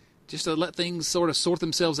 just to let things sort of sort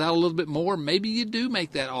themselves out a little bit more, maybe you do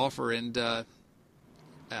make that offer. And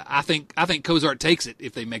I think Cozart takes it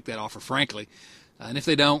if they make that offer, frankly. And if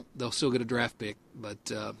they don't, they'll still get a draft pick.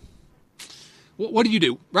 But what do you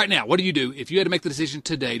do right now? What do you do if you had to make the decision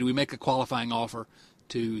today? Do we make a qualifying offer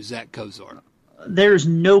to Zach Cozart? There's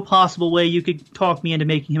no possible way you could talk me into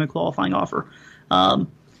making him a qualifying offer.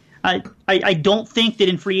 I don't think that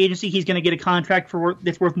in free agency he's going to get a contract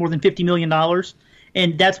that's worth more than $50 million,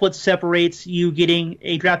 and that's what separates you getting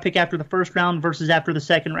a draft pick after the first round versus after the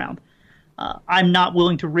second round. I'm not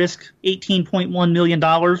willing to risk $18.1 million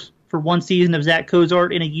for one season of Zach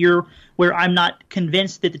Cozart in a year where I'm not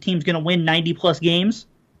convinced that the team's going to win 90-plus games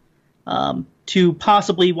to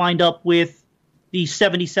possibly wind up with the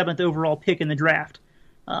 77th overall pick in the draft.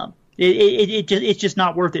 It's just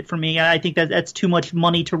not worth it for me. I think that's too much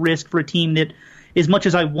money to risk for a team that, as much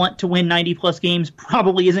as I want to win 90-plus games,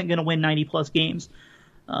 probably isn't going to win 90-plus games.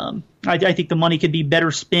 I think the money could be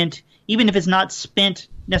better spent, even if it's not spent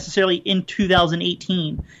necessarily in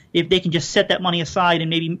 2018, if they can just set that money aside and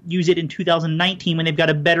maybe use it in 2019 when they've got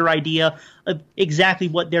a better idea of exactly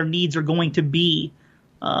what their needs are going to be.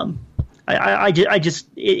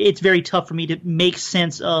 It's very tough for me to make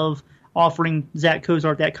sense of offering Zach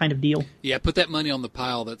Cozart that kind of deal. Yeah, put that money on the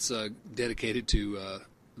pile that's dedicated to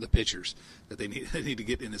the pitchers that they need to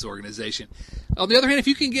get in this organization. On the other hand,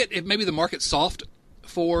 if maybe the market's soft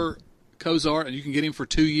for Cozart and you can get him for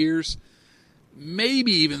 2 years,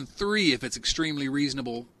 maybe even 3 if it's extremely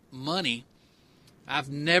reasonable money. I've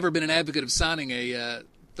never been an advocate of signing a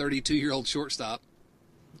 32-year-old shortstop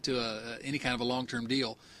to any kind of a long-term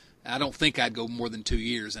deal. I don't think I'd go more than 2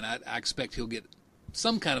 years, and I expect he'll get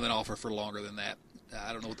some kind of an offer for longer than that.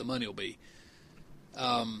 I don't know what the money will be.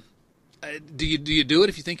 Do you do it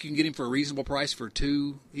if you think you can get him for a reasonable price for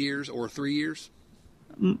 2 years or 3 years?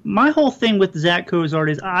 My whole thing with Zach Cozart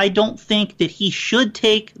is I don't think that he should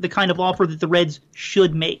take the kind of offer that the Reds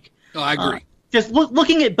should make. Oh, I agree. Just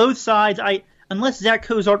looking at both sides, unless Zach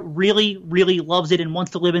Cozart really, really loves it and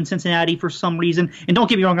wants to live in Cincinnati for some reason, and don't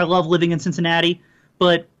get me wrong, I love living in Cincinnati,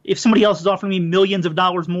 but if somebody else is offering me millions of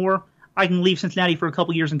dollars more, I can leave Cincinnati for a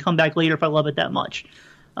couple years and come back later if I love it that much.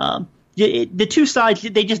 The two sides,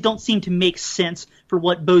 they just don't seem to make sense for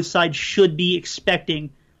what both sides should be expecting,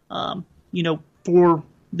 for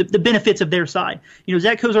the benefits of their side.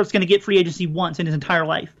 Zach Cozart's going to get free agency once in his entire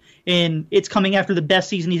life, and it's coming after the best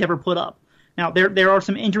season he's ever put up. Now, there are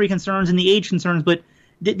some injury concerns and the age concerns, but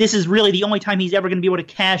this is really the only time he's ever going to be able to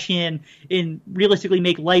cash in and realistically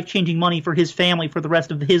make life-changing money for his family for the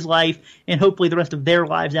rest of his life and hopefully the rest of their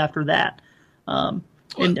lives after that. And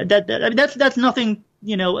that's nothing,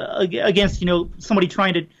 against, somebody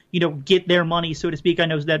trying to, get their money, so to speak. I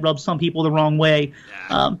know that rubs some people the wrong way.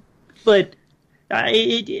 But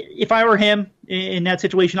if I were him in that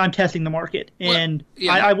situation, I'm testing the market, and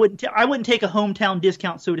I wouldn't take a hometown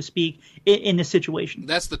discount, so to speak, in this situation.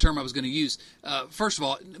 That's the term I was going to use. First of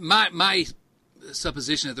all, my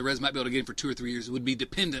supposition that the Reds might be able to get him for 2 or 3 years would be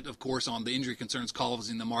dependent, of course, on the injury concerns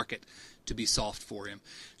causing the market to be soft for him.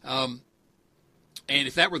 And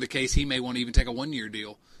if that were the case, he may want to even take a 1-year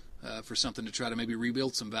deal for something to try to maybe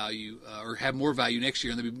rebuild some value or have more value next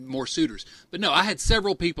year and there'll be more suitors. But no, I had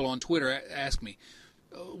several people on Twitter ask me,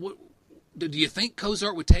 do you think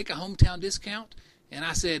Cozart would take a hometown discount? And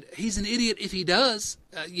I said, he's an idiot if he does.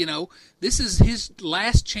 This is his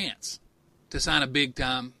last chance to sign a big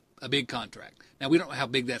contract. Now, we don't know how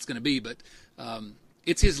big that's going to be, but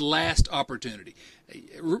it's his last opportunity.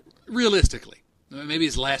 Realistically, maybe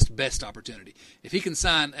his last best opportunity. If he can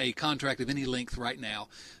sign a contract of any length right now,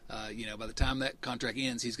 by the time that contract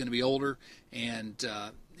ends, he's going to be older, and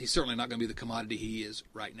he's certainly not going to be the commodity he is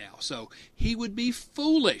right now. So he would be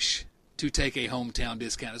foolish to take a hometown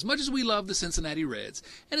discount. As much as we love the Cincinnati Reds,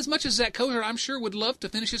 and as much as Zach Cozart, I'm sure, would love to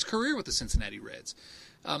finish his career with the Cincinnati Reds,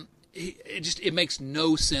 it makes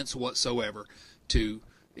no sense whatsoever to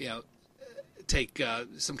take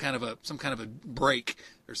some kind of a break,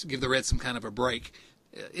 or give the Reds some kind of a break.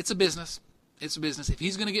 It's a business. It's a business. If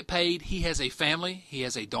he's going to get paid, he has a family. He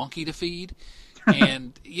has a donkey to feed.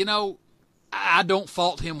 And, I don't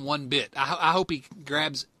fault him one bit. I hope he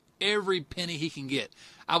grabs every penny he can get.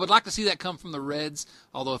 I would like to see that come from the Reds,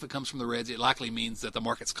 although if it comes from the Reds, it likely means that the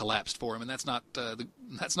market's collapsed for him, and that's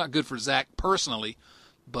not good for Zach personally.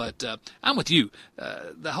 But I'm with you.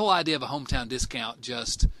 The whole idea of a hometown discount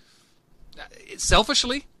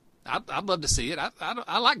selfishly, I'd love to see it.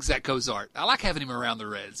 I like Zach Cozart. I like having him around the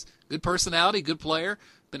Reds. Good personality, good player.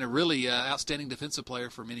 Been a really outstanding defensive player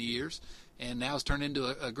for many years, and now has turned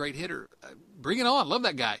into a great hitter. Bring it on. Love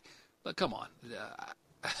that guy. But come on.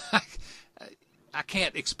 I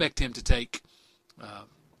can't expect him to take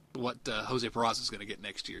what Jose Peraza is going to get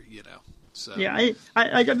next year, So. Yeah,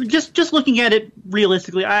 I just looking at it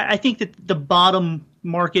realistically, I think that the bottom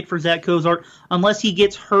market for Zach Cozart, unless he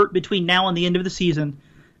gets hurt between now and the end of the season,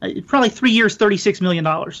 probably 3 years, $36 million.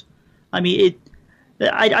 I mean,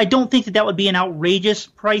 I don't think that would be an outrageous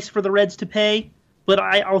price for the Reds to pay, but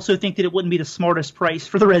I also think that it wouldn't be the smartest price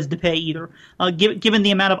for the Reds to pay either, given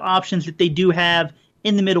the amount of options that they do have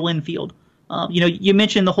in the middle infield. You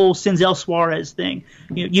mentioned the whole Senzel Suarez thing.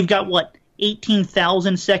 You've got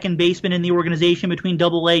 18,000 second basemen in the organization between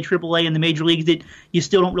AA, AAA, and the major leagues that you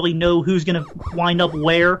still don't really know who's going to wind up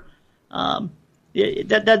where.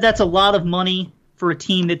 That's a lot of money for a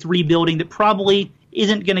team that's rebuilding that probably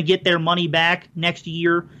isn't going to get their money back next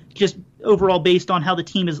year, just overall based on how the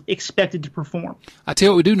team is expected to perform. I tell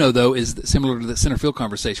you what we do know, though, is that similar to the center field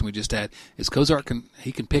conversation we just had, is Cozart can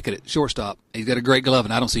pick it at shortstop. He's got a great glove,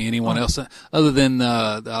 and I don't see anyone else other than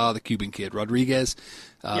the Cuban kid, Rodriguez,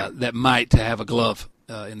 that might have a glove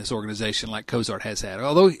in this organization like Cozart has had.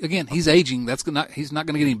 Although, again, he's aging. He's not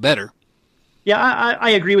going to get any better. Yeah,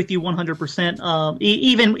 I agree with you 100%.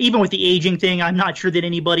 Even with the aging thing, I'm not sure that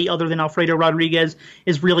anybody other than Alfredo Rodriguez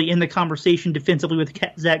is really in the conversation defensively with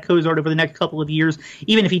Zach Cozart over the next couple of years,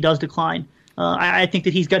 even if he does decline. I think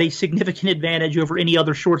that he's got a significant advantage over any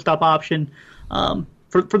other shortstop option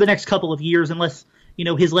for the next couple of years, unless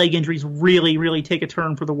his leg injuries really, really take a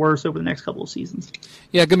turn for the worse over the next couple of seasons.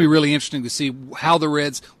 Yeah, it's going to be really interesting to see how the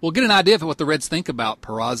Reds – we'll get an idea of what the Reds think about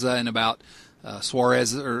Peraza and about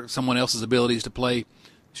Suarez or someone else's abilities to play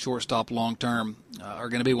shortstop long-term are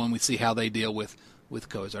going to be when we see how they deal with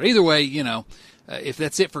Cozart. Either way, if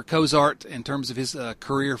that's it for Cozart in terms of his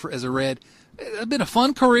career as a Red, it's been a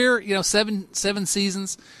fun career, 7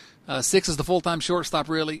 seasons, 6 as the full-time shortstop,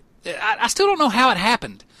 really. I still don't know how it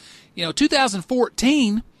happened.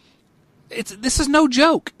 2014, this is no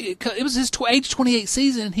joke. It was his age 28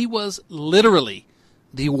 season, and he was literally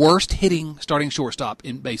the worst hitting starting shortstop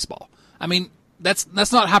in baseball. I mean, that's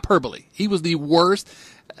not hyperbole. He was the worst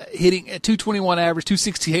hitting at 221 average,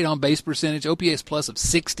 268 on base percentage, OPS plus of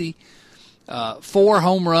 60, 4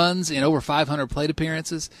 home runs in over 500 plate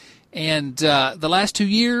appearances. And the last 2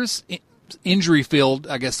 years, injury-filled,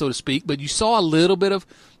 I guess, so to speak, but you saw a little bit of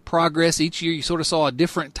progress each year. You sort of saw a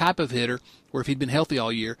different type of hitter, where if he'd been healthy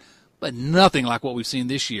all year, but nothing like what we've seen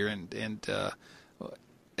this year. And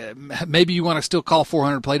maybe you want to still call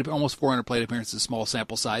almost 400 plate appearances a small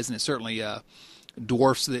sample size, and it certainly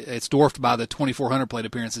it's dwarfed by the 2,400 plate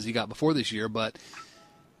appearances he got before this year. But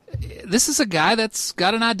this is a guy that's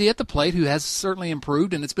got an idea at the plate who has certainly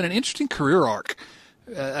improved, and it's been an interesting career arc,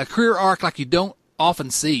 a career arc like you don't often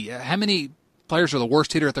see. How many players are the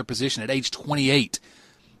worst hitter at their position at age 28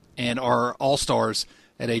 and are all-stars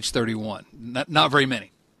at age 31? Not very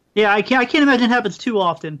many. Yeah, I can't imagine it happens too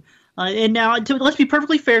often. And now, let's be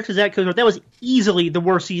perfectly fair to Zach Cozart. That was easily the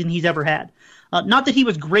worst season he's ever had. Not that he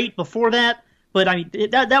was great before that, but I mean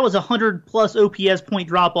that was a 100-plus OPS point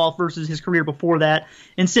drop-off versus his career before that.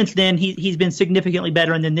 And since then, he's been significantly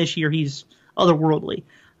better, and then this year he's otherworldly.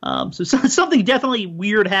 So something definitely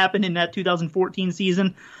weird happened in that 2014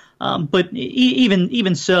 season. But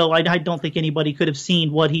even so, I don't think anybody could have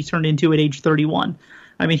seen what he turned into at age 31.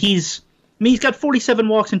 I mean, he's got 47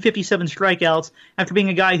 walks and 57 strikeouts after being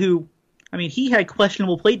a guy who, he had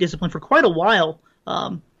questionable plate discipline for quite a while,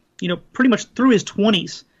 pretty much through his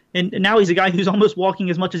 20s. And now he's a guy who's almost walking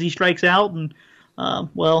as much as he strikes out. And,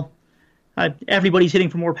 everybody's hitting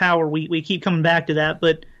for more power. We keep coming back to that.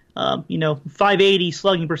 But .580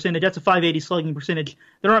 slugging percentage. That's a .580 slugging percentage.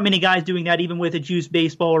 There aren't many guys doing that, even with a juice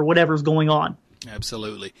baseball or whatever's going on.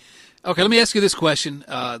 Absolutely. Okay, let me ask you this question,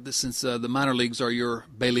 since the minor leagues are your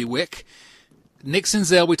bailiwick. Nick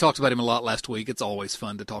Senzel, we talked about him a lot last week. It's always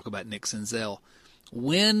fun to talk about Nick Senzel.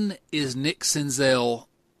 When is Nick Senzel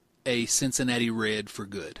a Cincinnati Red for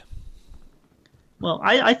good? Well,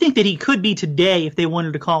 I think that he could be today if they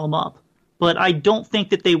wanted to call him up. But I don't think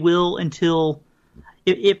that they will until,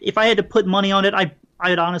 if I had to put money on it,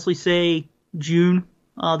 I'd honestly say June,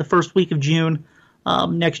 the first week of June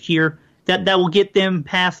next year. That will get them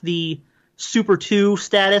past the Super 2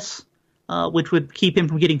 status, which would keep him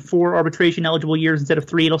from getting 4 arbitration-eligible years instead of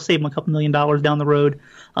 3. It'll save him a couple $1 million down the road,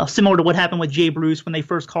 similar to what happened with Jay Bruce when they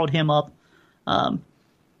first called him up.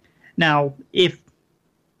 Now, if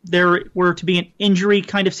there were to be an injury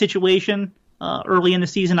kind of situation early in the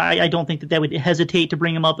season, I don't think that they would hesitate to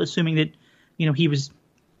bring him up, assuming that he was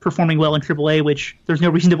performing well in AAA, which there's no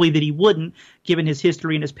reason to believe that he wouldn't, given his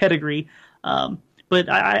history and his pedigree. But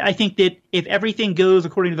I think that if everything goes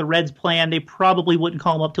according to the Reds' plan, they probably wouldn't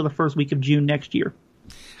call him up till the first week of June next year.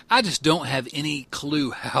 I just don't have any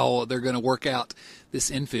clue how they're going to work out this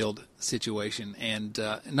infield situation, and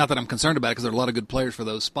not that I'm concerned about it, because there are a lot of good players for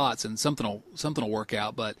those spots, and something will work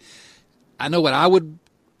out. But I know what I would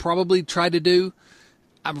probably try to do.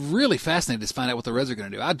 I'm really fascinated to find out what the Reds are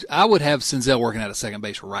going to do. I would have Senzel working out at second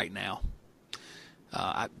base right now.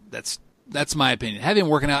 That's my opinion. Have him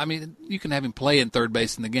working out. I mean, you can have him play in third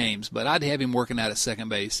base in the games, but I'd have him working out at second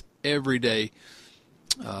base every day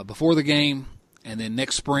before the game, and then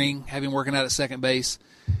next spring have him working out at second base.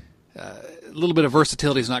 A little bit of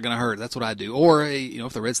versatility is not going to hurt. That's what I do. Or,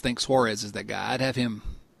 if the Reds think Suarez is that guy, I'd have him.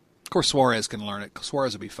 Of course, Suarez can learn it.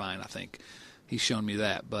 Suarez will be fine, I think. He's shown me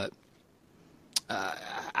that. But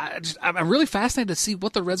I'm really fascinated to see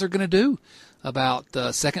what the Reds are going to do about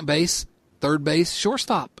second base, third base,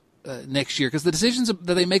 shortstop next year, because the decisions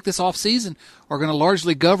that they make this offseason are going to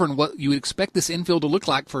largely govern what you would expect this infield to look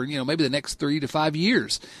like for maybe the next 3 to 5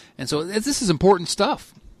 years. And so this is important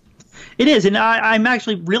stuff. It is, and I'm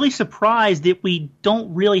actually really surprised that we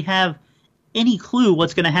don't really have any clue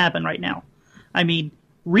what's going to happen right now. I mean,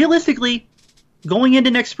 realistically, going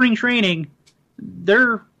into next spring training,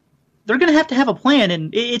 they're going to have a plan,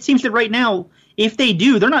 and it seems that right now, if they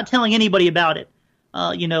do, they're not telling anybody about it.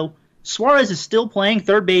 Suarez is still playing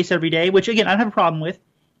third base every day, which, again, I don't have a problem with.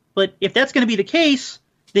 But if that's going to be the case,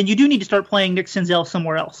 then you do need to start playing Nick Senzel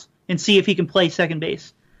somewhere else and see if he can play second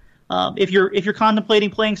base. If you're contemplating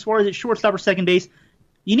playing Suarez at shortstop or second base,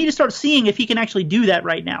 you need to start seeing if he can actually do that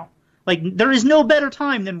right now. Like, there is no better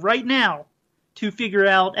time than right now to figure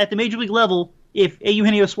out at the major league level if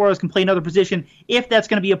Eugenio Suarez can play another position, if that's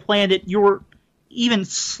going to be a plan that you're even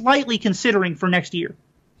slightly considering for next year.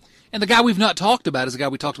 And the guy we've not talked about is a guy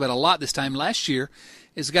we talked about a lot this time last year,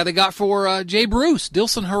 is the guy they got for Jay Bruce,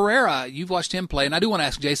 Dilson Herrera. You've watched him play, and I do want to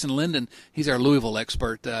ask Jason Linden. He's our Louisville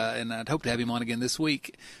expert, and I'd hope to have him on again this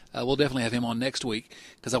week. We'll definitely have him on next week,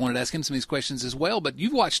 because I wanted to ask him some of these questions as well. But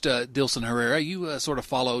you've watched Dilson Herrera. You sort of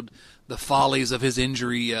followed the follies of his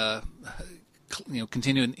injury,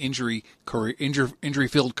 continuing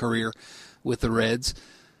injury-filled career with the Reds.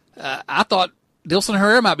 I thought Dilson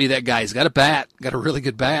Herrera might be that guy. He's got a bat, got a really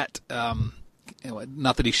good bat.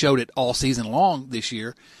 Not that he showed it all season long this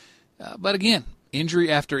year. But again,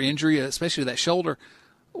 injury after injury, especially that shoulder.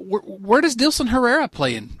 Where does Dilson Herrera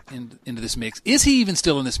play into this mix? Is he even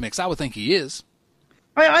still in this mix? I would think he is.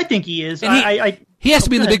 I think he is. He has to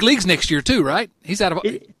be in the big leagues next year too, right? He's out of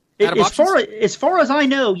options? As far as I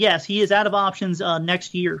know, yes, he is out of options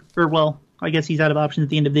next year. Or, well, I guess he's out of options at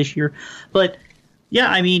the end of this year. But, yeah,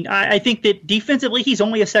 I mean, I think that defensively he's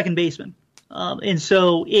only a second baseman. And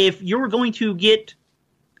so if you're going to get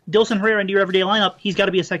Dilson Herrera into your everyday lineup, he's got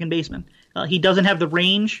to be a second baseman. He doesn't have the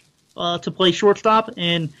range to play shortstop,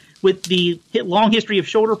 and with the long history of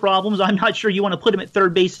shoulder problems, I'm not sure you want to put him at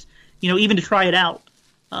third base, even to try it out.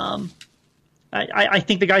 I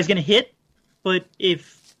think the guy's going to hit, but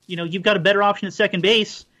if you've got a better option at second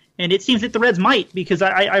base, and it seems that the Reds might, because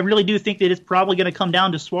I really do think that it's probably going to come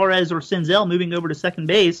down to Suarez or Senzel moving over to second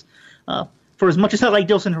base. For as much as I like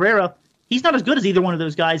Dilson Herrera, he's not as good as either one of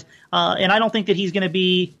those guys, and I don't think that he's going to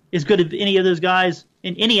be as good as any of those guys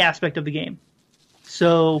in any aspect of the game.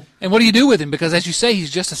 So, and what do you do with him? Because as you say, he's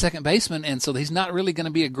just a second baseman, and so he's not really going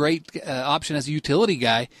to be a great option as a utility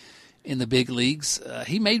guy in the big leagues.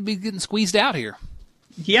 He may be getting squeezed out here.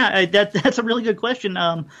 Yeah, that's a really good question.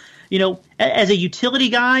 As a utility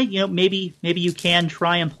guy, maybe you can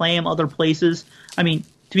try and play him other places. I mean,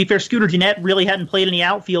 to be fair, Scooter Gennett really hadn't played in the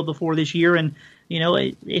outfield before this year, and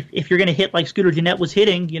if you're going to hit like Scooter Gennett was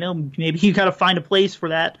hitting, maybe you got to find a place for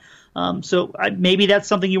that. So maybe that's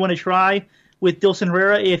something you want to try with Dilson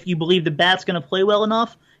Herrera if you believe the bat's going to play well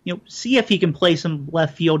enough. See if he can play some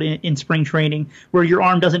left field in spring training where your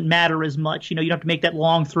arm doesn't matter as much. You don't have to make that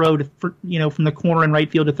long throw from the corner and right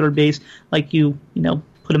field to third base like you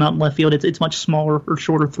put him out in left field. It's much smaller or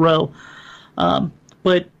shorter throw.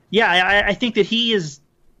 But yeah, I think that he is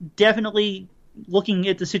definitely looking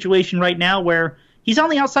at the situation right now where he's on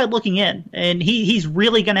the outside looking in, and he's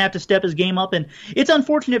really going to have to step his game up. And it's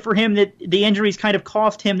unfortunate for him that the injuries kind of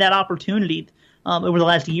cost him that opportunity over the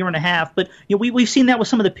last year and a half. But we've seen that with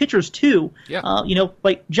some of the pitchers too. Yeah.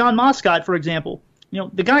 Like John Moscott, for example.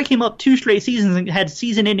 The guy came up 2 straight seasons and had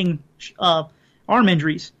season-ending arm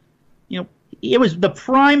injuries. It was the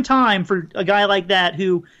prime time for a guy like that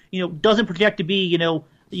who doesn't project to be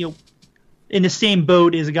in the same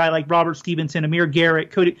boat as a guy like Robert Stevenson, Amir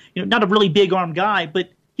Garrett, Cody, not a really big arm guy, but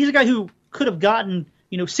he's a guy who could have gotten,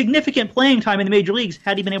 significant playing time in the major leagues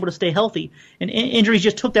had he been able to stay healthy. And injuries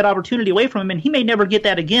just took that opportunity away from him, and he may never get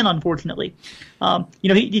that again, unfortunately.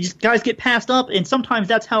 Guys get passed up, and sometimes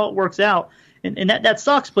that's how it works out. And that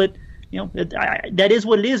sucks, but that is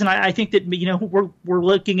what it is, and I think that we're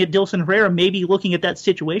looking at Dilson Herrera, maybe looking at that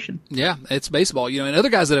situation. Yeah, it's baseball. And other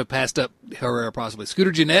guys that have passed up Herrera possibly.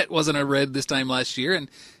 Scooter Gennett wasn't a Red this time last year, and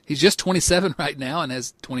he's just 27 right now and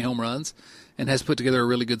has 20 home runs and has put together a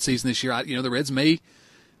really good season this year. The Reds may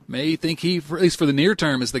think he, at least for the near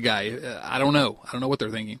term, is the guy. I don't know. I don't know what they're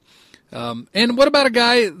thinking. And what about a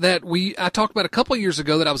guy that I talked about a couple of years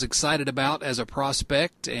ago that I was excited about as a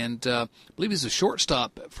prospect, and I believe he's a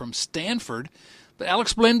shortstop from Stanford. But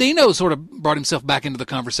Alex Blandino sort of brought himself back into the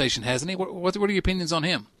conversation, hasn't he? What are your opinions on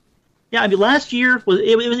him? Yeah, last year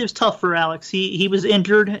it was tough for Alex. He was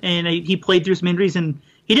injured, and he played through some injuries, and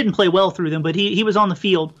he didn't play well through them, but he was on the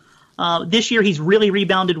field. This year he's really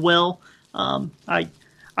rebounded well.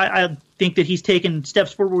 I think that he's taken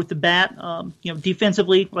steps forward with the bat.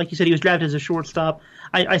 Defensively, like you said, he was drafted as a shortstop.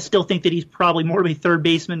 I still think that he's probably more of a third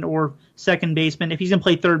baseman or second baseman. If he's going to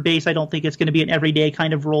play third base, I don't think it's going to be an everyday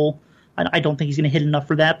kind of role. I don't think he's going to hit enough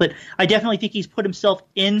for that. But I definitely think he's put himself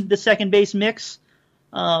in the second base mix.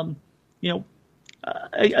 Again,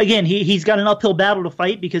 he's got an uphill battle to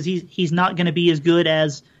fight because he's not going to be as good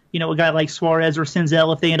as a guy like Suarez or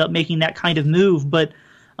Senzel if they end up making that kind of move. But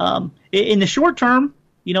in the short term,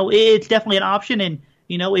 it's definitely an option, and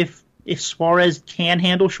if Suarez can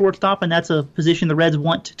handle shortstop, and that's a position the Reds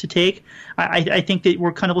want to take, I think that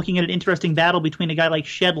we're kind of looking at an interesting battle between a guy like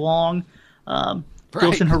Shed Long,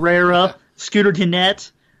 Dilson Herrera, Scooter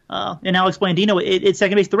Gennett, and Alex Blandino at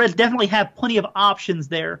second base. The Reds definitely have plenty of options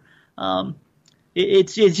there.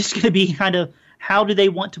 It's just going to be kind of how do they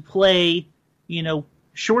want to play,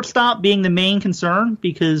 shortstop being the main concern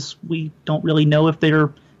because we don't really know if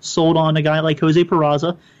they're sold on a guy like Jose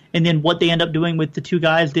Peraza, and then what they end up doing with the 2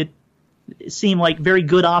 guys that seem like very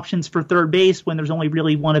good options for third base when there's only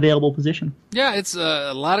really one available position. Yeah, it's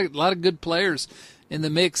a lot of good players in the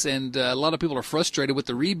mix, and a lot of people are frustrated with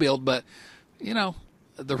the rebuild, but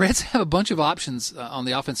the Reds have a bunch of options on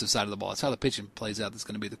the offensive side of the ball. It's how the pitching plays out that's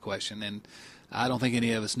going to be the question, and I don't think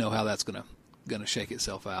any of us know how that's going to shake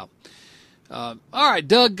itself out. All right,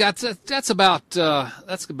 Doug, that's about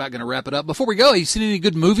going to wrap it up. Before we go, have you seen any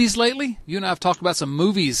good movies lately? You and I have talked about some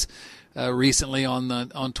movies recently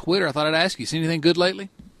on Twitter. I thought I'd ask you, seen anything good lately?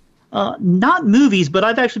 Not movies, but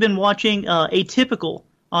I've actually been watching Atypical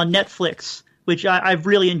on Netflix, which I've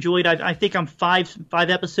really enjoyed. I think I'm five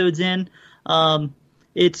episodes in.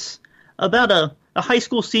 It's about a high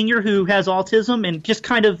school senior who has autism, and just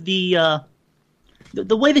kind of the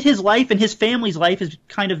way that his life and his family's life has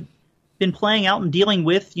kind of been playing out and dealing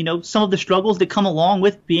with, some of the struggles that come along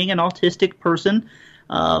with being an autistic person,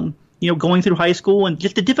 going through high school, and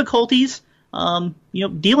just the difficulties,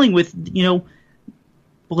 dealing with,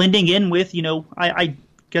 blending in with, I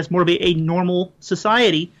guess more of a normal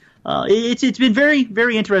society. It's been very,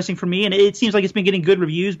 very interesting for me, and it seems like it's been getting good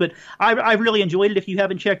reviews, but I really enjoyed it. If you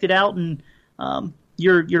haven't checked it out and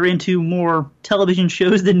you're into more television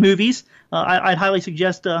shows than movies, I'd highly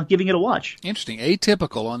suggest giving it a watch. Interesting.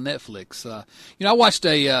 Atypical on Netflix. I watched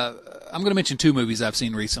I'm going to mention 2 movies I've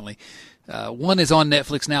seen recently. One is on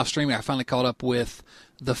Netflix now streaming. I finally caught up with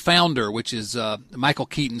The Founder, which is Michael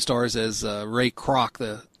Keaton stars as Ray Kroc,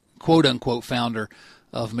 the quote-unquote founder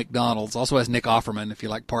of McDonald's. Also has Nick Offerman, if you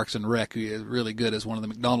like Parks and Rec, who is really good as one of the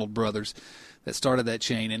McDonald brothers that started that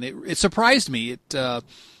chain. And it surprised me.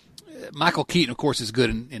 Michael Keaton, of course, is good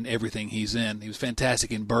in everything he's in. He was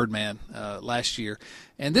fantastic in Birdman last year.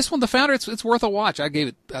 And this one, The Founder, it's worth a watch.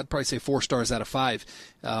 I'd probably say 4 stars out of 5.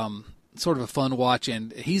 sort of a fun watch,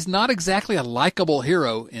 and he's not exactly a likable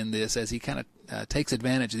hero in this, as he kind of takes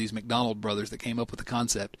advantage of these McDonald brothers that came up with the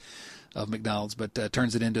concept of McDonald's, but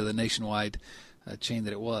turns it into the nationwide chain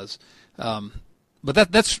that it was.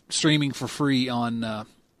 But that's streaming for free on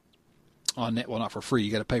net. Well, not for free.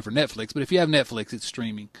 You got to pay for Netflix. But if you have Netflix, it's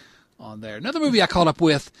streaming on there. Another movie I caught up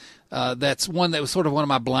with, that's one that was sort of one of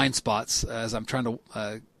my blind spots as I'm trying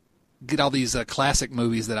to get all these classic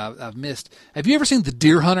movies that I've missed. Have you ever seen The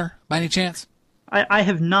Deer Hunter by any chance? I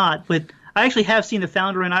have not, but I actually have seen The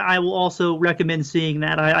Founder, and I will also recommend seeing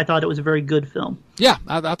that. I thought it was a very good film. Yeah,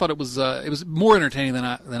 I thought it was more entertaining than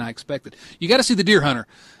I expected. You got to see The Deer Hunter,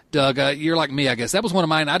 Doug. You're like me, I guess. That was one of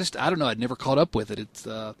mine. I don't know. I'd never caught up with it. It's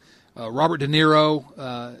Robert De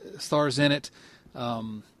Niro stars in it.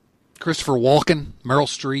 Christopher Walken, Meryl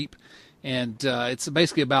Streep, and it's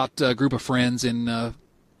basically about a group of friends in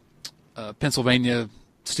Pennsylvania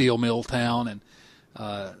steel mill town, and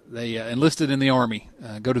they enlisted in the Army,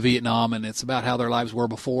 go to Vietnam, and it's about how their lives were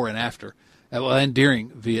before and after, and during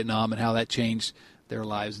Vietnam, and how that changed their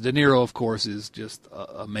lives. De Niro, of course, is just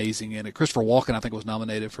amazing in it. Christopher Walken, I think, was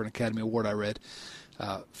nominated for an Academy Award, I read,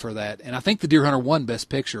 for that. And I think The Deer Hunter won Best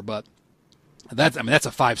Picture, but that's a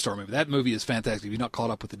 5-star movie. That movie is fantastic. If you're not caught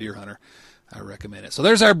up with The Deer Hunter, I recommend it. So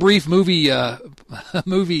there's our brief movie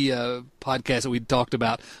podcast that we talked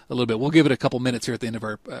about a little bit. We'll give it a couple minutes here at the end of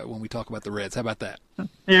our when we talk about the Reds. How about that?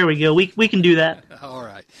 There we go. We can do that. All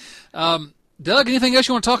right. Doug, anything else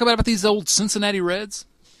you want to talk about these old Cincinnati Reds?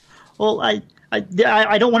 Well, I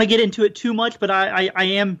don't want to get into it too much, but I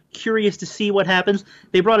am curious to see what happens.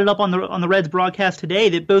 They brought it up on the Reds broadcast today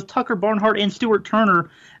that both Tucker Barnhart and Stuart Turner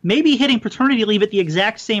may be hitting paternity leave at the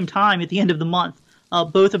exact same time at the end of the month.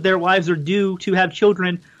 Both of their wives are due to have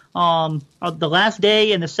children the last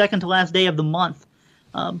day and the second to last day of the month.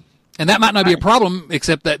 And that might not be a problem,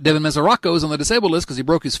 except that Devin Mesoraco is on the disabled list because he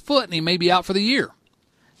broke his foot and he may be out for the year.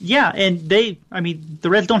 Yeah, and the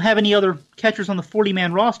Reds don't have any other catchers on the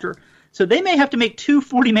 40-man roster. So they may have to make 2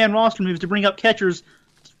 40-man roster moves to bring up catchers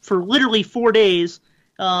for literally 4 days,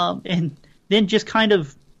 and then just kind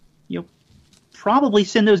of, probably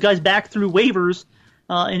send those guys back through waivers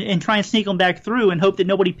and try and sneak them back through and hope that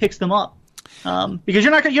nobody picks them up. Because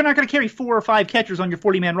you're not going to carry 4 or 5 catchers on your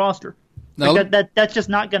 40-man roster. No, that's just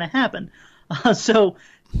not going to happen. So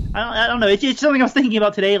I don't know. It's something I was thinking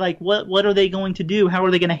about today. Like, what are they going to do? How are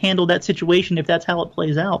they going to handle that situation if that's how it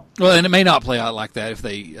plays out? Well, and it may not play out like that if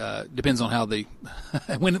they depends on how they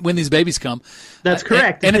when these babies come. That's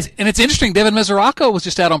correct. And it's interesting. Devin Mesoraco was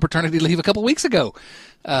just out on paternity leave a couple weeks ago.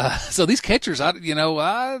 So these catchers,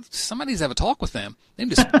 somebody needs to have a talk with them. They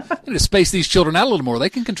need to space these children out a little more. They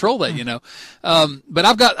can control that, But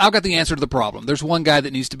I've got the answer to the problem. There's one guy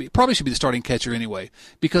that probably should be the starting catcher anyway,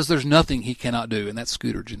 because there's nothing he cannot do, and that's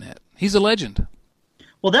Scooter Gennett. He's a legend.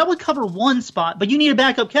 Well, that would cover one spot, but you need a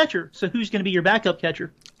backup catcher. So who's going to be your backup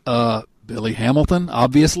catcher? Billy Hamilton,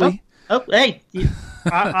 obviously. Oh, hey,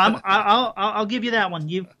 I'll give you that one.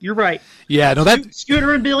 You're right. Yeah, no, that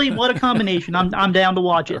Scooter and Billy, what a combination! I'm down to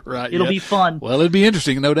watch it. Right, it'll be fun. Well, it'll be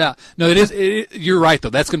interesting, no doubt. No, it is. You're right though.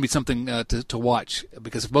 That's going to be something to watch,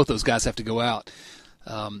 because if both those guys have to go out,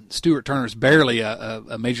 Stuart Turner's barely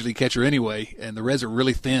a major league catcher anyway, and the Reds are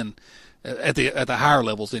really thin at the higher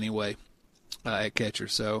levels anyway at catcher.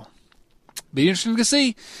 So, be interesting to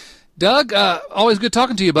see. Doug, always good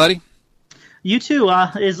talking to you, buddy. You too.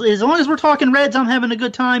 As long as we're talking Reds, I'm having a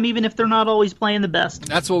good time, even if they're not always playing the best.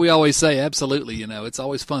 That's what we always say. Absolutely. It's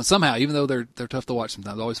always fun. Somehow, even though they're tough to watch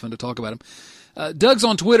sometimes, always fun to talk about them. Doug's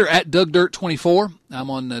on Twitter at DougDirt24.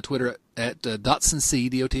 I'm on Twitter at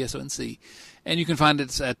Dotsonc, Dotsonc. And you can find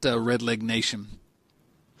it at Red Leg Nation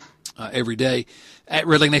every day. At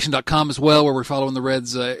redlegnation.com as well, where we're following the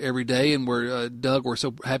Reds every day, and where Doug, we're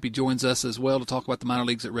so happy, joins us as well to talk about the minor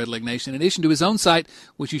leagues at Red Leg Nation, in addition to his own site,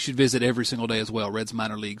 which you should visit every single day as well,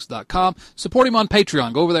 redsminorleagues.com. Support him on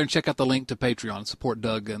Patreon. Go over there and check out the link to Patreon and support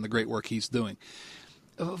Doug and the great work he's doing.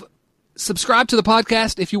 Subscribe to the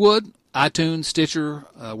podcast if you would. iTunes, Stitcher,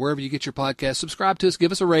 wherever you get your podcast. Subscribe to us.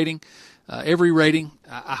 Give us a rating. Every rating,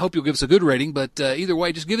 I hope you'll give us a good rating, but either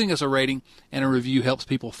way, just giving us a rating and a review helps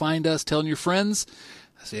people find us. Telling your friends.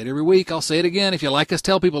 I say it every week. I'll say it again. If you like us,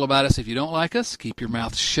 tell people about us. If you don't like us, keep your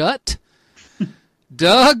mouth shut.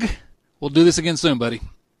 Doug, we'll do this again soon, buddy.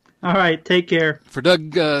 All right. Take care. For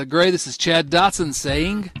Doug Gray, this is Chad Dotson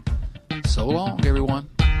saying so long, everyone.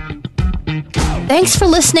 Thanks for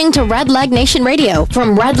listening to Red Leg Nation Radio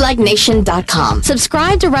from redlegnation.com.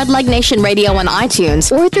 Subscribe to Red Leg Nation Radio on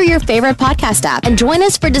iTunes or through your favorite podcast app, and join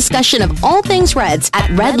us for discussion of all things Reds at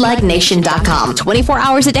redlegnation.com. 24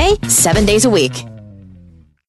 hours a day, 7 days a week.